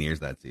the Buccaneers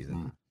that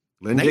season.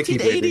 Lynn Dickey,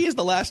 1980 baby. is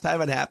the last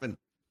time it happened.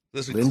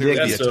 This would Lynn clearly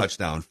Dickey. be a So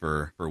touchdown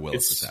for Will if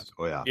this happened.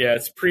 Oh, yeah. Yeah,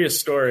 it's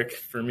prehistoric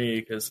for me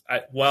because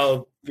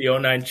while the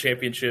 09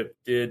 championship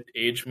did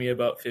age me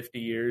about 50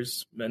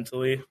 years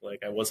mentally, like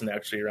I wasn't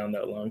actually around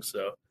that long,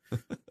 so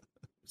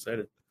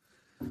excited.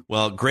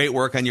 Well, great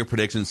work on your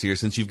predictions here.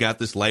 Since you've got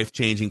this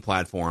life-changing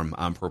platform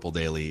on Purple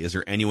Daily, is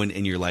there anyone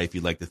in your life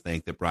you'd like to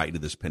thank that brought you to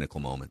this pinnacle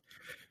moment?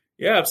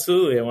 Yeah,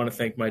 absolutely. I want to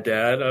thank my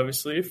dad,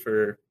 obviously,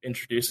 for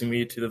introducing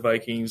me to the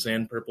Vikings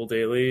and Purple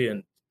Daily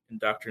and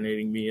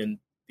indoctrinating me in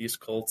these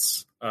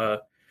cults.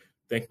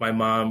 Thank my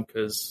mom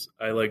because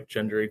I like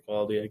gender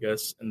equality, I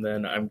guess. And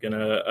then I'm going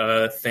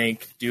to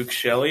thank Duke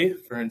Shelley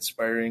for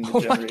inspiring the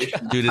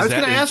generation. Dude, I was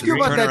going to ask you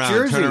about that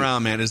jersey. Turn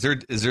around, man. Is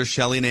there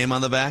Shelley name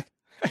on the back?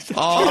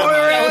 Oh,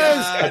 there it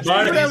is. I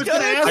bought it. I was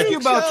going to ask you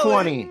about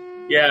 20.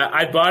 Yeah,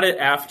 I bought it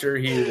after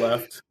he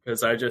left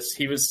because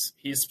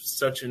he's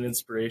such an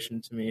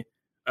inspiration to me.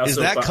 I Is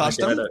also that bought my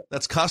custom? dad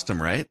That's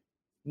custom, right?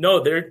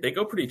 No, they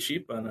go pretty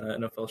cheap on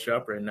NFL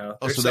Shop right now.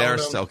 Oh, They're so they are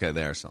selling them. okay.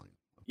 They are selling.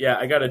 Yeah,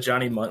 I got a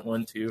Johnny Munt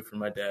one too for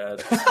my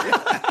dad.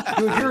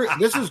 Dude,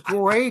 this is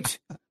great.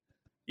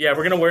 Yeah,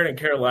 we're gonna wear it in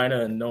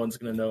Carolina, and no one's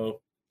gonna know.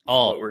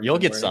 Oh, what we're you'll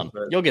get wearing, some.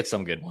 but You'll get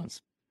some good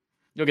ones.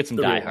 You'll get some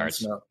the real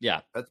diehards. ones, no.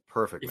 Yeah. That's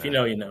perfect, If man. you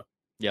know, you know.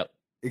 Yep.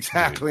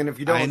 Exactly. And if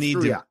you don't, I need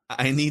screw to. ya.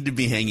 I need to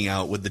be hanging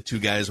out with the two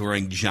guys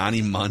wearing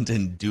Johnny Munt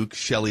and Duke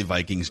Shelley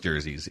Vikings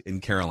jerseys in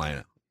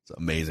Carolina. It's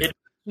amazing. It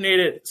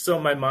originated. So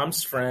my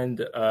mom's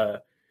friend,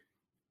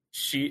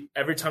 she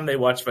every time they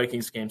watch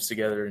Vikings games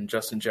together, and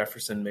Justin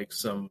Jefferson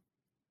makes some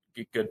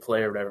good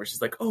play or whatever,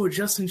 she's like, "Oh,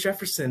 Justin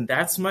Jefferson,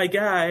 that's my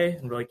guy."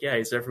 And we're like, "Yeah,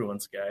 he's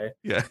everyone's guy."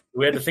 Yeah.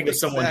 We had to think of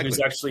someone who's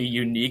Exactly. actually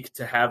unique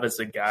to have as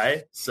a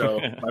guy. So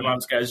my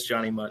mom's guy is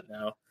Johnny Munt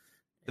now.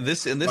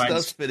 This Mine's-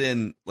 does fit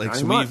in. Like, Johnny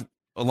so Munt. we've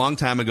a long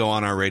time ago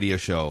on our radio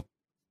show,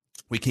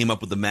 we came up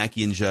with the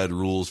Mackie and Judd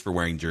rules for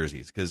wearing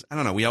jerseys because I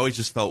don't know, we always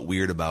just felt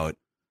weird about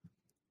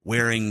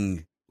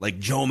wearing like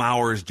Joe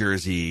Mauer's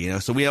jersey, you know.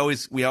 So we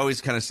always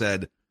kind of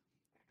said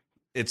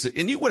it's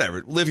and you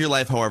whatever, live your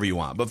life however you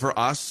want, but for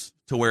us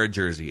to wear a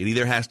jersey, it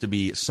either has to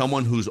be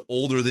someone who's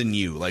older than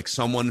you, like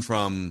someone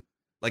from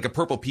like a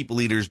Purple People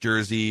Eaters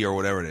jersey or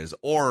whatever it is,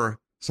 or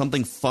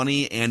something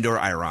funny and or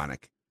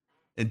ironic.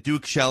 And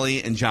Duke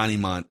Shelley and Johnny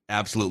Munt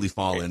absolutely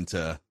fall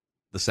into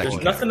the second.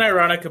 There's nothing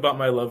ironic about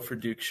my love for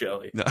Duke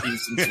Shelley. No.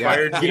 He's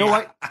inspired me. You know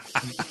what?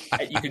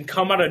 You can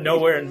come out of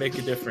nowhere and make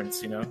a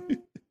difference, you know?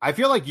 I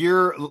feel like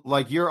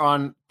you're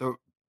on the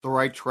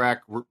right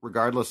track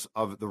regardless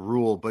of the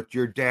rule, but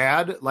your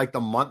dad, like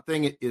the Munt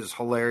thing is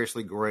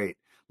hilariously great.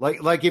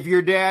 Like if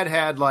your dad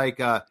had like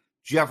a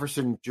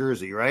Jefferson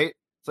jersey, right?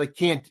 It's like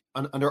can't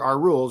under our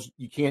rules,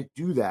 you can't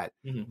do that.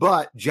 Mhm.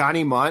 But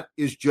Johnny Munt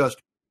is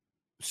just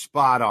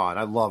spot on.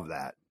 I love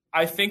that.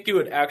 I think it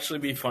would actually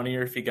be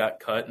funnier if he got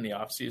cut in the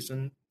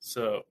offseason.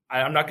 So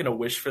I'm not going to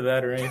wish for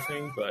that or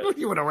anything, but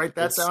You want to write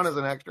that It's- down as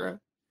an extra?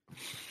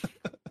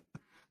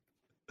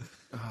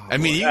 I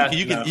mean,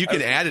 you no,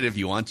 can add it if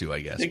you want to,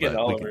 I guess. to get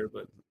but we can Oliver,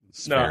 but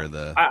spare no,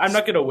 the. I'm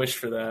not going to wish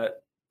for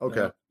that. Okay.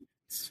 No.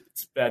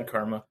 It's bad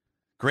karma.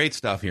 Great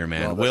stuff here,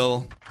 man. Love it.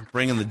 Will,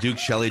 bring in the Duke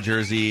Shelley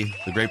jersey,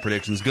 the great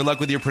predictions. Good luck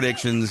with your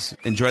predictions.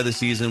 Enjoy the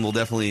season. We'll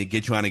definitely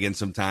get you on again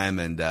sometime.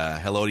 And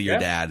hello to your Yeah.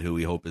 dad, who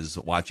we hope is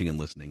watching and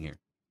listening here.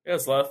 Yeah,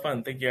 it's a lot of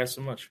fun. Thank you guys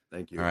so much.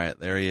 Thank you. All right,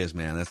 there he is,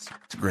 man. That's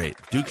great.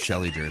 Duke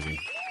Shelley jersey.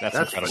 That's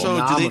That's incredible. So, do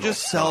they Phenomenal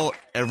just sell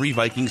every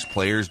Vikings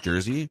player's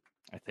jersey?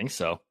 I think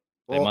so.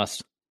 They Well,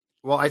 must.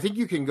 Well, I think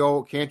you can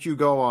go. Can't you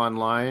go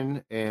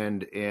online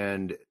and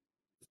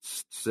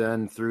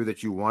send through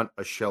that you want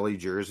a Shelley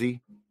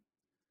jersey?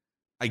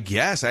 I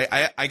guess.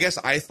 I guess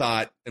I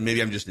thought, and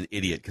maybe I'm just an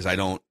idiot because I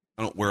don't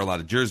wear a lot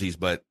of jerseys,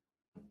 but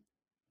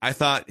I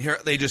thought here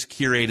they just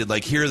curated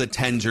like here are the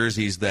 10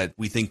 jerseys that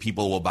we think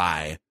people will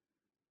buy,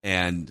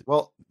 and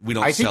Well, we I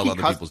don't think sell he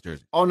other cus- people's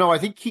jerseys. Oh no, I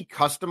think he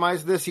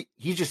customized this.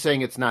 He's just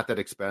saying it's not that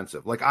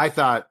expensive. Like I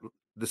thought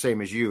the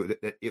same as you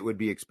that it would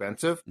be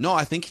expensive. No,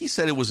 I think he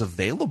said it was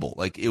available.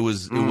 Like it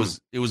was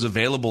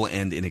available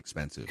and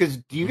inexpensive. Because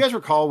do you guys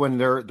recall when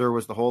there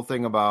was the whole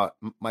thing about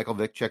Michael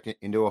Vick checked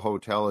into a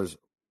hotel as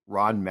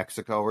Ron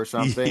Mexico or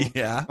something?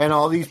 Yeah. And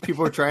all these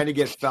people are trying to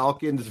get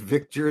Falcons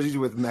Vick jerseys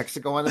with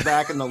Mexico on the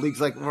back, and the league's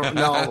like,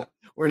 no,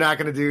 we're not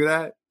going to do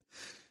that.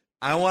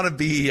 I want to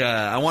be.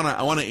 I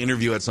want to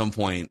interview at some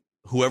point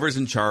whoever's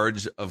in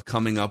charge of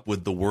coming up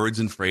with the words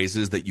and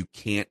phrases that you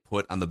can't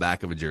put on the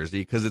back of a jersey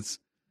because it's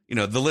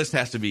the list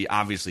has to be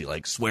obviously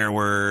like swear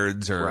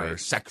words or Right.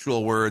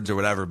 sexual words or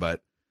whatever, but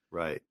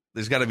Right.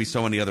 there's got to be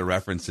so many other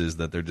references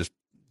that they're just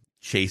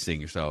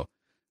chasing. So,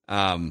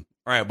 all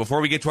right,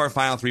 before we get to our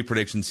final three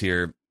predictions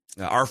here,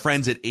 our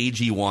friends at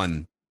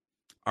AG1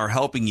 are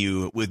helping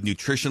you with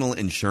nutritional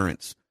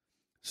insurance.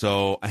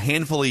 So a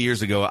handful of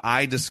years ago,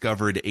 I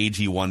discovered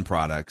AG1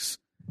 products,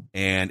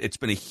 and it's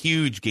been a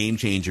huge game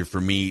changer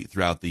for me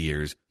throughout the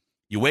years.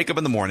 You wake up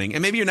in the morning,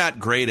 and maybe you're not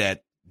great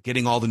at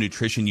getting all the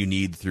nutrition you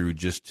need through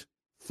just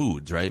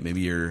foods, right?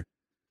 Maybe you're,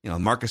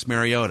 Marcus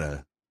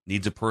Mariota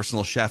needs a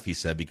personal chef, he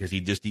said, because he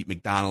just eat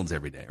McDonald's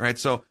every day, right?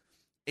 So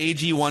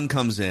AG1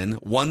 comes in,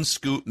 1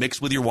 scoop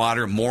mixed with your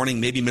water,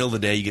 morning, maybe middle of the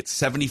day. You get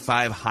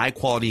 75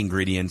 high-quality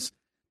ingredients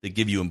that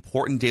give you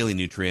important daily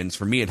nutrients.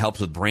 For me, it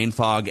helps with brain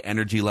fog,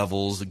 energy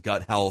levels,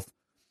 gut health.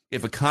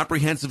 If a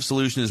comprehensive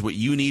solution is what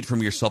you need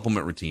from your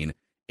supplement routine,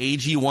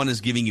 AG1 is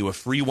giving you a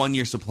free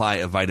 1-year supply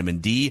of vitamin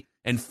D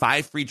and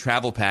 5 free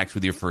travel packs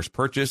with your first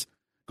purchase.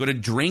 Go to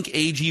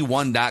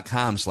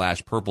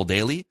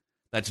drinkag1.com/purpledaily.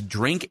 That's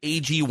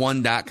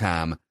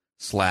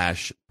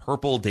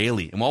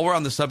drinkag1.com/purpledaily. And while we're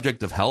on the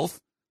subject of health,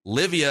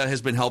 Livia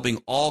has been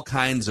helping all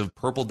kinds of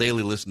Purple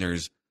Daily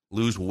listeners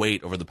lose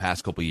weight over the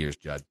past couple of years,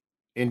 Judd.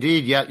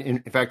 Indeed, yeah.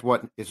 In fact,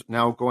 what is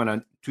now going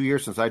on 2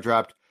 years since I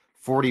dropped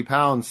 40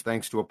 pounds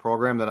thanks to a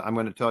program that I'm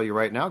going to tell you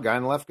right now. Guy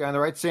on the left, guy on the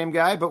right, same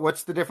guy. But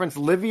what's the difference?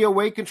 Livia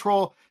Weight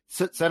Control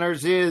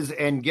Centers is,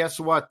 and guess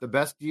what? The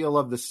best deal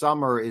of the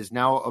summer is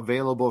now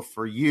available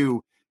for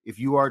you if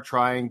you are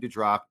trying to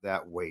drop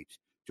that weight.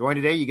 Join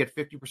today. You get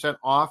 50%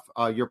 off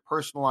your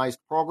personalized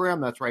program.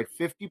 That's right,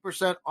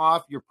 50%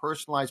 off your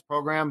personalized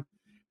program.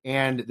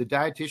 And the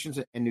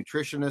dietitians and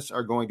nutritionists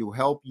are going to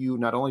help you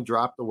not only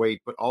drop the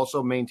weight, but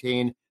also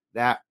maintain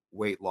that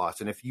weight loss.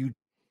 And if you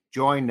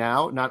join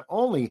now, not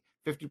only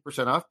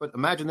 50% off, but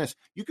imagine this,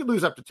 you could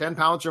lose up to 10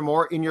 pounds or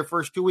more in your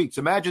first 2 weeks.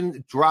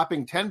 Imagine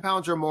dropping 10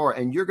 pounds or more,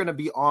 and you're going to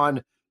be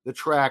on the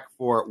track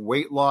for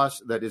weight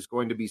loss that is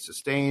going to be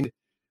sustained.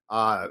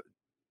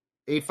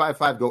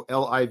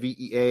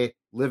 855-GO-LIVEA,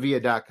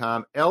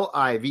 Livia.com,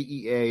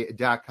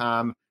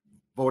 LIVEA.com,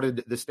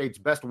 voted the state's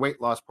best weight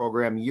loss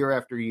program year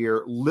after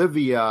year,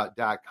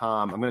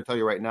 Livia.com. I'm going to tell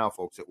you right now,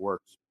 folks, it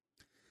works.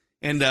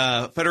 And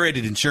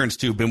Federated Insurance,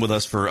 too, been with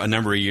us for a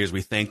number of years.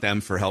 We thank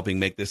them for helping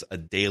make this a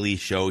daily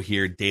show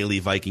here, Daily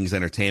Vikings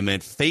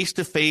Entertainment.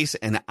 Face-to-face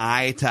and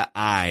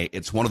eye-to-eye.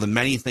 It's one of the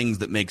many things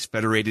that makes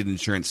Federated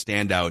Insurance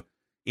stand out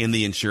in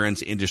the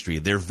insurance industry.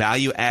 Their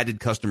value-added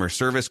customer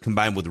service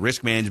combined with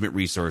risk management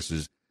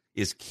resources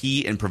is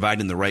key in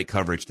providing the right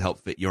coverage to help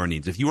fit your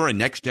needs. If you are a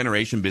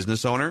next-generation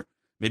business owner,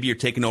 maybe you're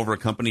taking over a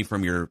company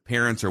from your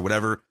parents or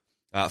whatever,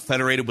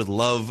 Federated would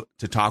love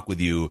to talk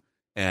with you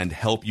and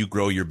help you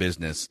grow your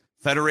business.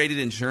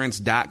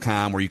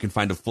 Federatedinsurance.com, where you can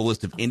find a full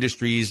list of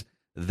industries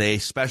they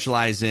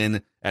specialize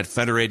in. At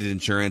Federated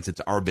Insurance, it's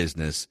our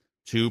business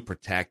to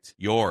protect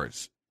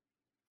yours.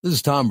 This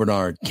is Tom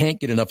Bernard. Can't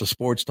get enough of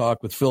sports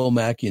talk with Phil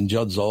Mackey and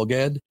Judd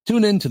Zolgad?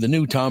 Tune in to the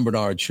new Tom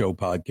Bernard Show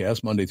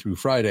podcast Monday through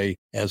Friday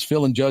as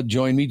Phil and Judd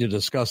join me to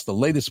discuss the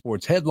latest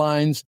sports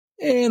headlines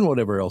and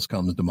whatever else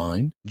comes to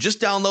mind. Just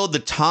download the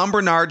Tom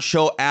Bernard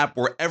Show app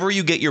wherever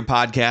you get your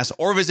podcasts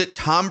or visit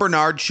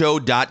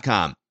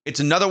tombernardshow.com. It's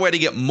another way to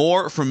get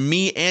more from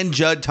me and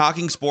Judd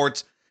talking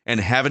sports and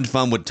having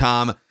fun with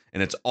Tom,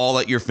 and it's all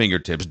at your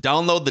fingertips.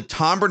 Download the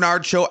Tom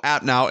Bernard Show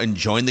app now and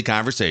join the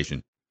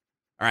conversation.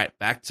 All right,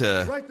 back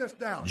to Write this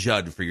down.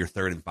 Judd for your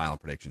third and final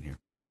prediction here.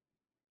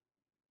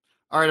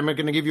 All right, I'm going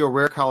to give you a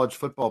rare college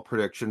football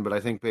prediction, but I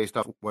think based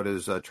off what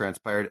has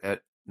transpired at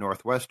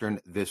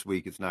Northwestern this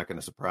week, it's not going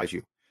to surprise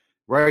you.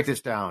 Write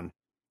this down.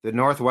 The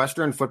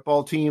Northwestern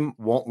football team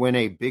won't win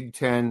a Big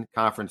Ten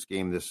conference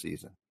game this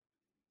season.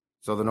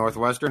 So the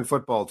Northwestern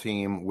football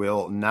team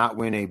will not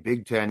win a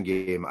Big Ten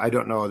game. I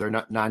don't know. They're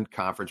not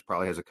non-conference,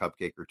 probably has a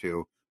cupcake or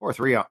two or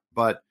three,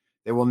 but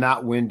they will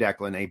not win,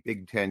 Declan, a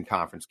Big Ten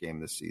conference game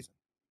this season.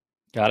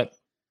 Got it.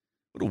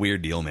 What a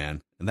weird deal,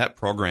 man. And that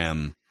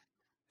program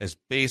has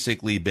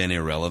basically been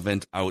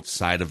irrelevant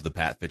outside of the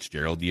Pat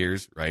Fitzgerald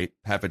years, right?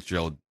 Pat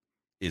Fitzgerald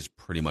is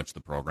pretty much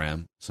the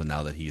program. So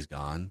now that he's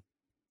gone,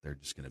 they're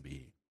just going to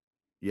be.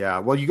 Yeah.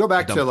 Well, you go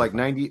back to like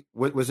 90,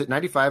 was it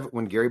 95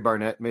 when Gary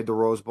Barnett made the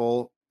Rose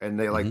Bowl and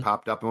they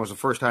popped up, and it was the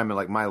first time in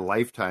like my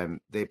lifetime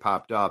they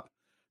popped up.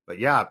 But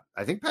yeah,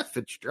 I think Pat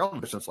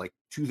Fitzgerald since like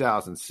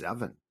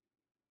 2007.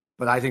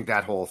 But I think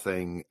that whole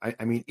thing,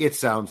 I mean, it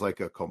sounds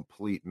like a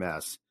complete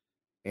mess.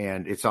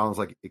 And it sounds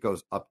like it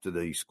goes up to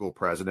the school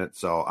president.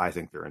 So I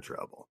think they're in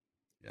trouble.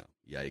 Yeah.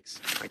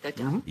 Yikes. Write that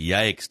down.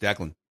 Yikes,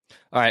 Declan.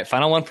 All right,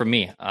 final one from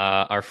me.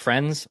 Our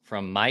friends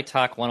from My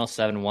Talk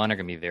 107.1 are going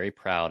to be very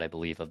proud, I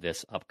believe, of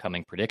this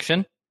upcoming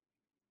prediction.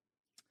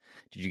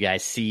 Did you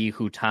guys see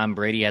who Tom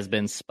Brady has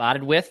been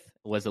spotted with?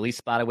 Was at least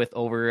spotted with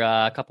over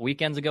a couple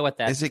weekends ago at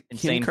that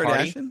insane Kim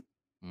party? Kardashian?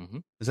 Mm-hmm.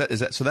 Is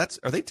that so?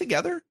 Are they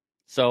together?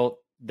 So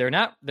they're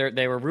not.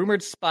 They were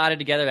rumored spotted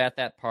together at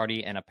that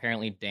party, and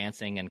apparently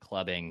dancing and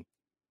clubbing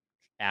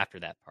after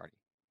that party.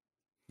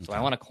 So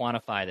I want to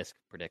quantify this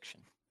prediction.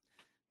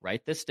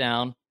 Write this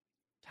down.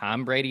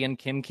 Tom Brady and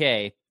Kim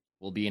K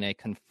will be in a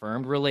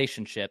confirmed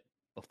relationship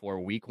before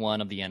week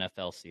 1 of the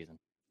NFL season.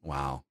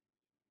 Wow.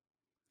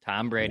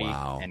 Tom Brady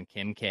and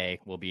Kim K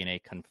will be in a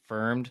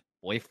confirmed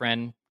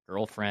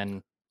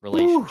boyfriend-girlfriend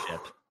relationship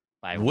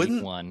by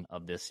week 1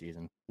 of this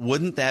season.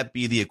 Wouldn't that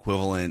be the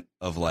equivalent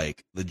of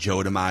like the Joe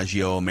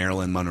DiMaggio,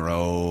 Marilyn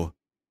Monroe,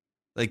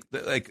 like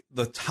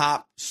the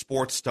top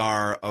sports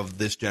star of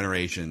this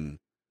generation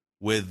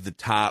with the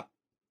top,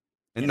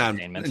 and not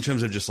in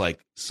terms of just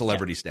like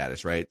celebrity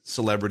status, right?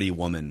 Celebrity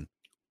woman.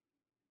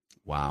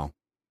 Wow.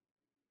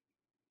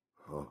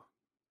 Oh,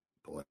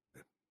 boy.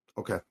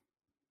 Okay.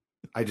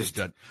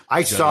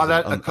 I saw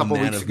that a couple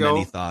man weeks of ago.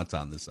 Many thoughts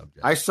on this subject.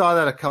 I saw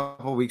that a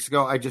couple weeks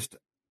ago. I just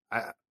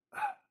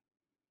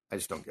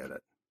don't get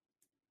it.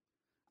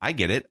 I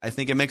get it. I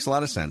think it makes a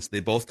lot of sense. They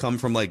both come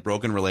from like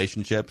broken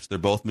relationships. They're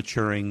both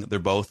maturing. They're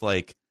both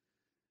like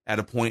at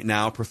a point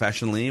now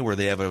professionally where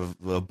they have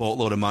a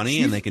boatload of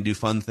money and they can do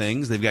fun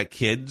things. They've got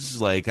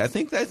kids. Like I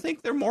think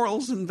their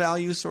morals and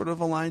values sort of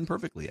align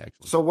perfectly.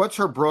 Actually. So what's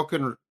her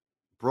broken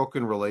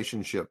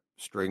relationship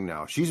string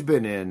now? She's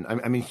been in.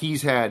 I mean,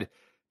 he's not been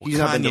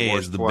Kanye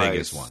divorced is the twice.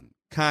 biggest one.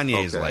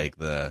 Kanye's like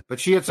the. But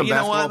she had some. You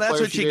know what? That's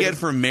players what you get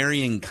for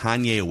marrying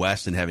Kanye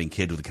West and having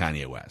kids with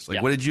Kanye West.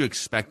 Like, what did you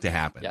expect to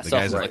happen? Yeah, the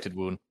guy's self-inflicted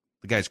wound.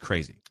 The guy's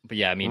crazy. But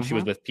yeah, I mean, she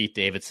was with Pete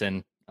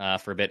Davidson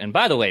for a bit. And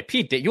by the way,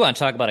 you want to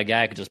talk about a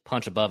guy who could just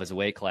punch above his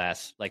weight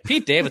class? Like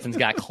Pete Davidson's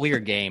got clear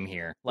game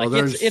here. Like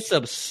it's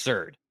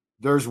absurd.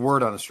 There's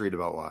word on the street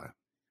about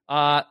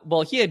why.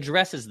 Well, he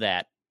addresses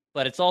that,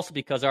 but it's also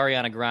because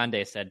Ariana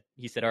Grande said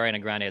Ariana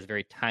Grande has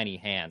very tiny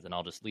hands, and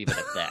I'll just leave it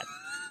at that.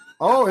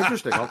 Oh,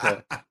 interesting. Okay.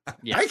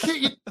 Yeah. I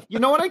can't. You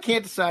know what? I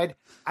can't decide.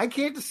 I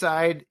can't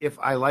decide if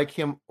I like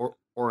him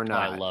or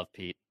not. I love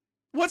Pete.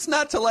 What's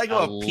not to like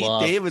about Pete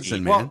Davidson,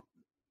 Pete. man? Well,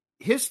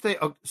 his thing.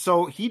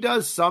 So he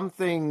does some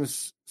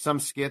things,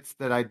 some skits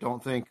that I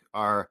don't think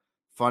are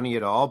funny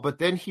at all. But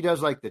then he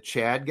does like the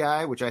Chad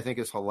guy, which I think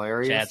is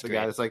hilarious. Chad's the great.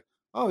 guy that's like,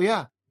 oh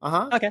yeah,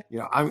 okay, you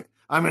know, I'm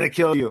gonna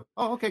kill you.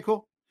 Oh, okay,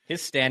 cool.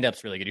 His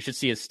stand-up's really good. You should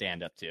see his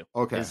stand-up too.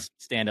 Okay, his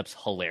stand-up's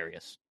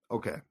hilarious.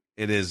 Okay.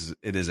 It is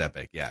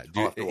epic, yeah.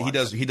 He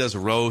does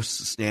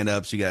roast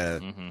stand-ups. You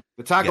got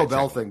the Taco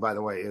Bell thing, by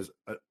the way, is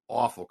an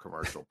awful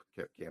commercial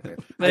campaign.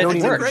 But it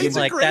works. It's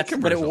like that's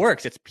but it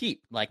works. It's Pete.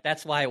 Like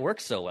that's why it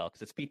works so well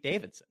because it's Pete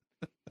Davidson.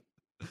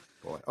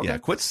 Boy, okay. Yeah,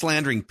 quit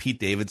slandering Pete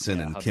Davidson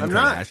and Kim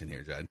Kardashian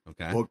here, Judd.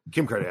 Okay. Well,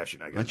 Kim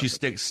Kardashian, I guess. Why don't you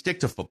stick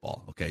to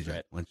football, okay,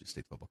 Judd? Why don't you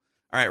stick to football?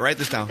 All right, write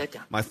this down.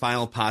 My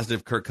final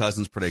positive Kirk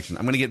Cousins prediction.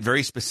 I'm going to get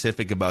very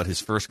specific about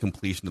his first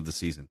completion of the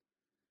season.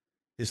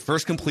 His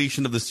first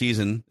completion of the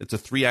season, it's a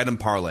 3-item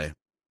parlay.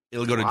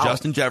 It'll go to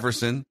Justin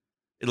Jefferson.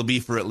 It'll be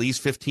for at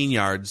least 15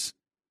 yards,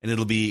 and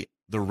it'll be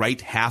the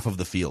right half of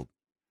the field.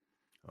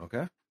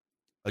 Okay.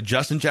 A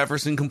Justin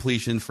Jefferson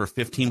completion for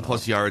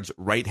 15-plus yards,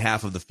 right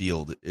half of the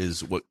field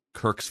is what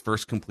Kirk's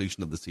first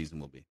completion of the season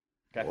will be.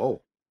 Okay.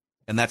 Whoa.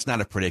 And that's not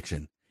a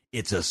prediction.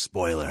 It's a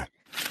spoiler.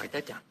 Write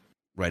that down.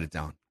 Write it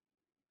down.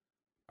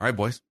 All right,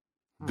 boys.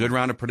 Good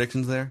round of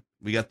predictions there.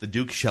 We got the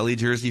Duke Shelley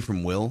jersey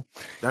from Will.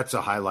 That's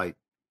a highlight.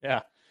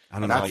 Yeah. I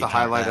don't know. That's the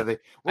highlight of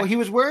it. Well, he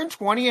was wearing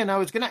 20, and I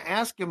was going to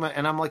ask him,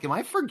 and I'm like, am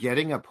I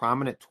forgetting a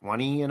prominent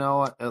 20? You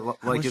know,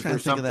 like is there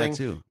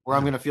something where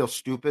I'm going to feel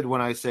stupid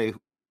when I say,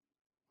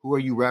 who are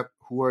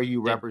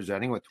you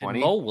representing with 20?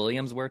 Did Mo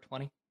Williams wear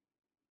 20?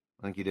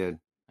 I think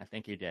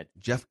he did.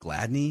 Jeff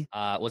Gladney?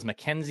 Was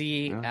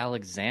Mackenzie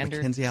Alexander?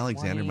 Mackenzie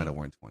Alexander might have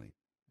worn 20.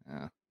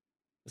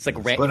 It's like,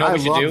 you know what we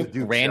should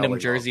do? Random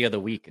jersey of the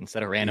week.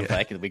 Instead of random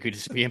Viking of the week, we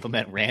just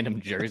implement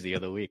random jersey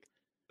of the week.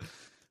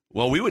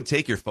 Well, we would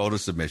take your photo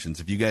submissions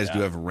if you guys do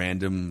have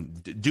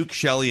random. Duke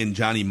Shelley and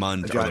Johnny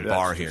Mundt are the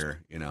bar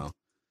here, you know.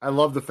 I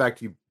love the fact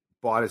he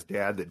bought his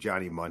dad the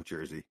Johnny Mundt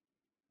jersey.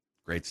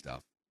 Great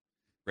stuff.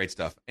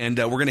 And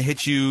we're going to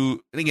hit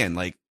you, and again,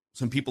 like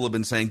some people have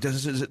been saying, are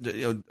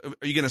you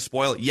going to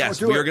spoil it?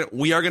 Yes,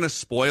 we are going to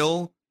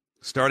spoil,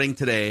 starting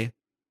today,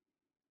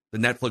 the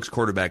Netflix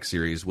quarterback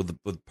series with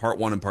part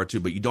 1 and part 2,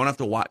 but you don't have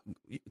to watch.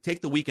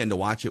 Take the weekend to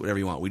watch it, whatever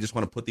you want. We just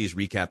want to put these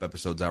recap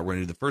episodes out. We're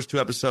going to do the first 2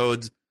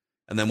 episodes,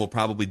 and then we'll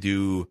probably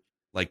do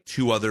like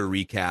 2 other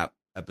recap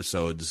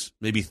episodes,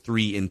 maybe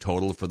 3 in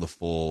total for the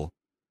full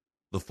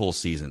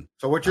season.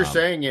 So what you're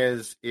saying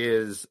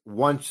is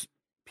once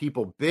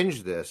people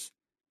binge this,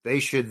 they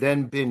should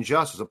then binge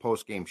us as a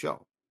post-game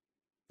show.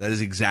 That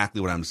is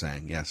exactly what I'm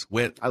saying. Yes.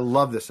 I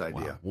love this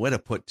idea. Wow. Way to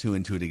put 2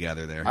 and 2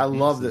 together there. I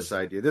love this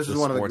idea. This is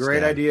one of the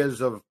great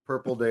ideas of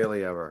Purple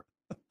Daily ever.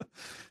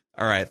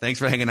 All right. Thanks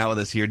for hanging out with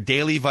us here.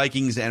 Daily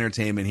Vikings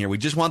entertainment here. We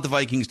just want the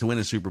Vikings to win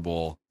a Super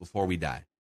Bowl before we die.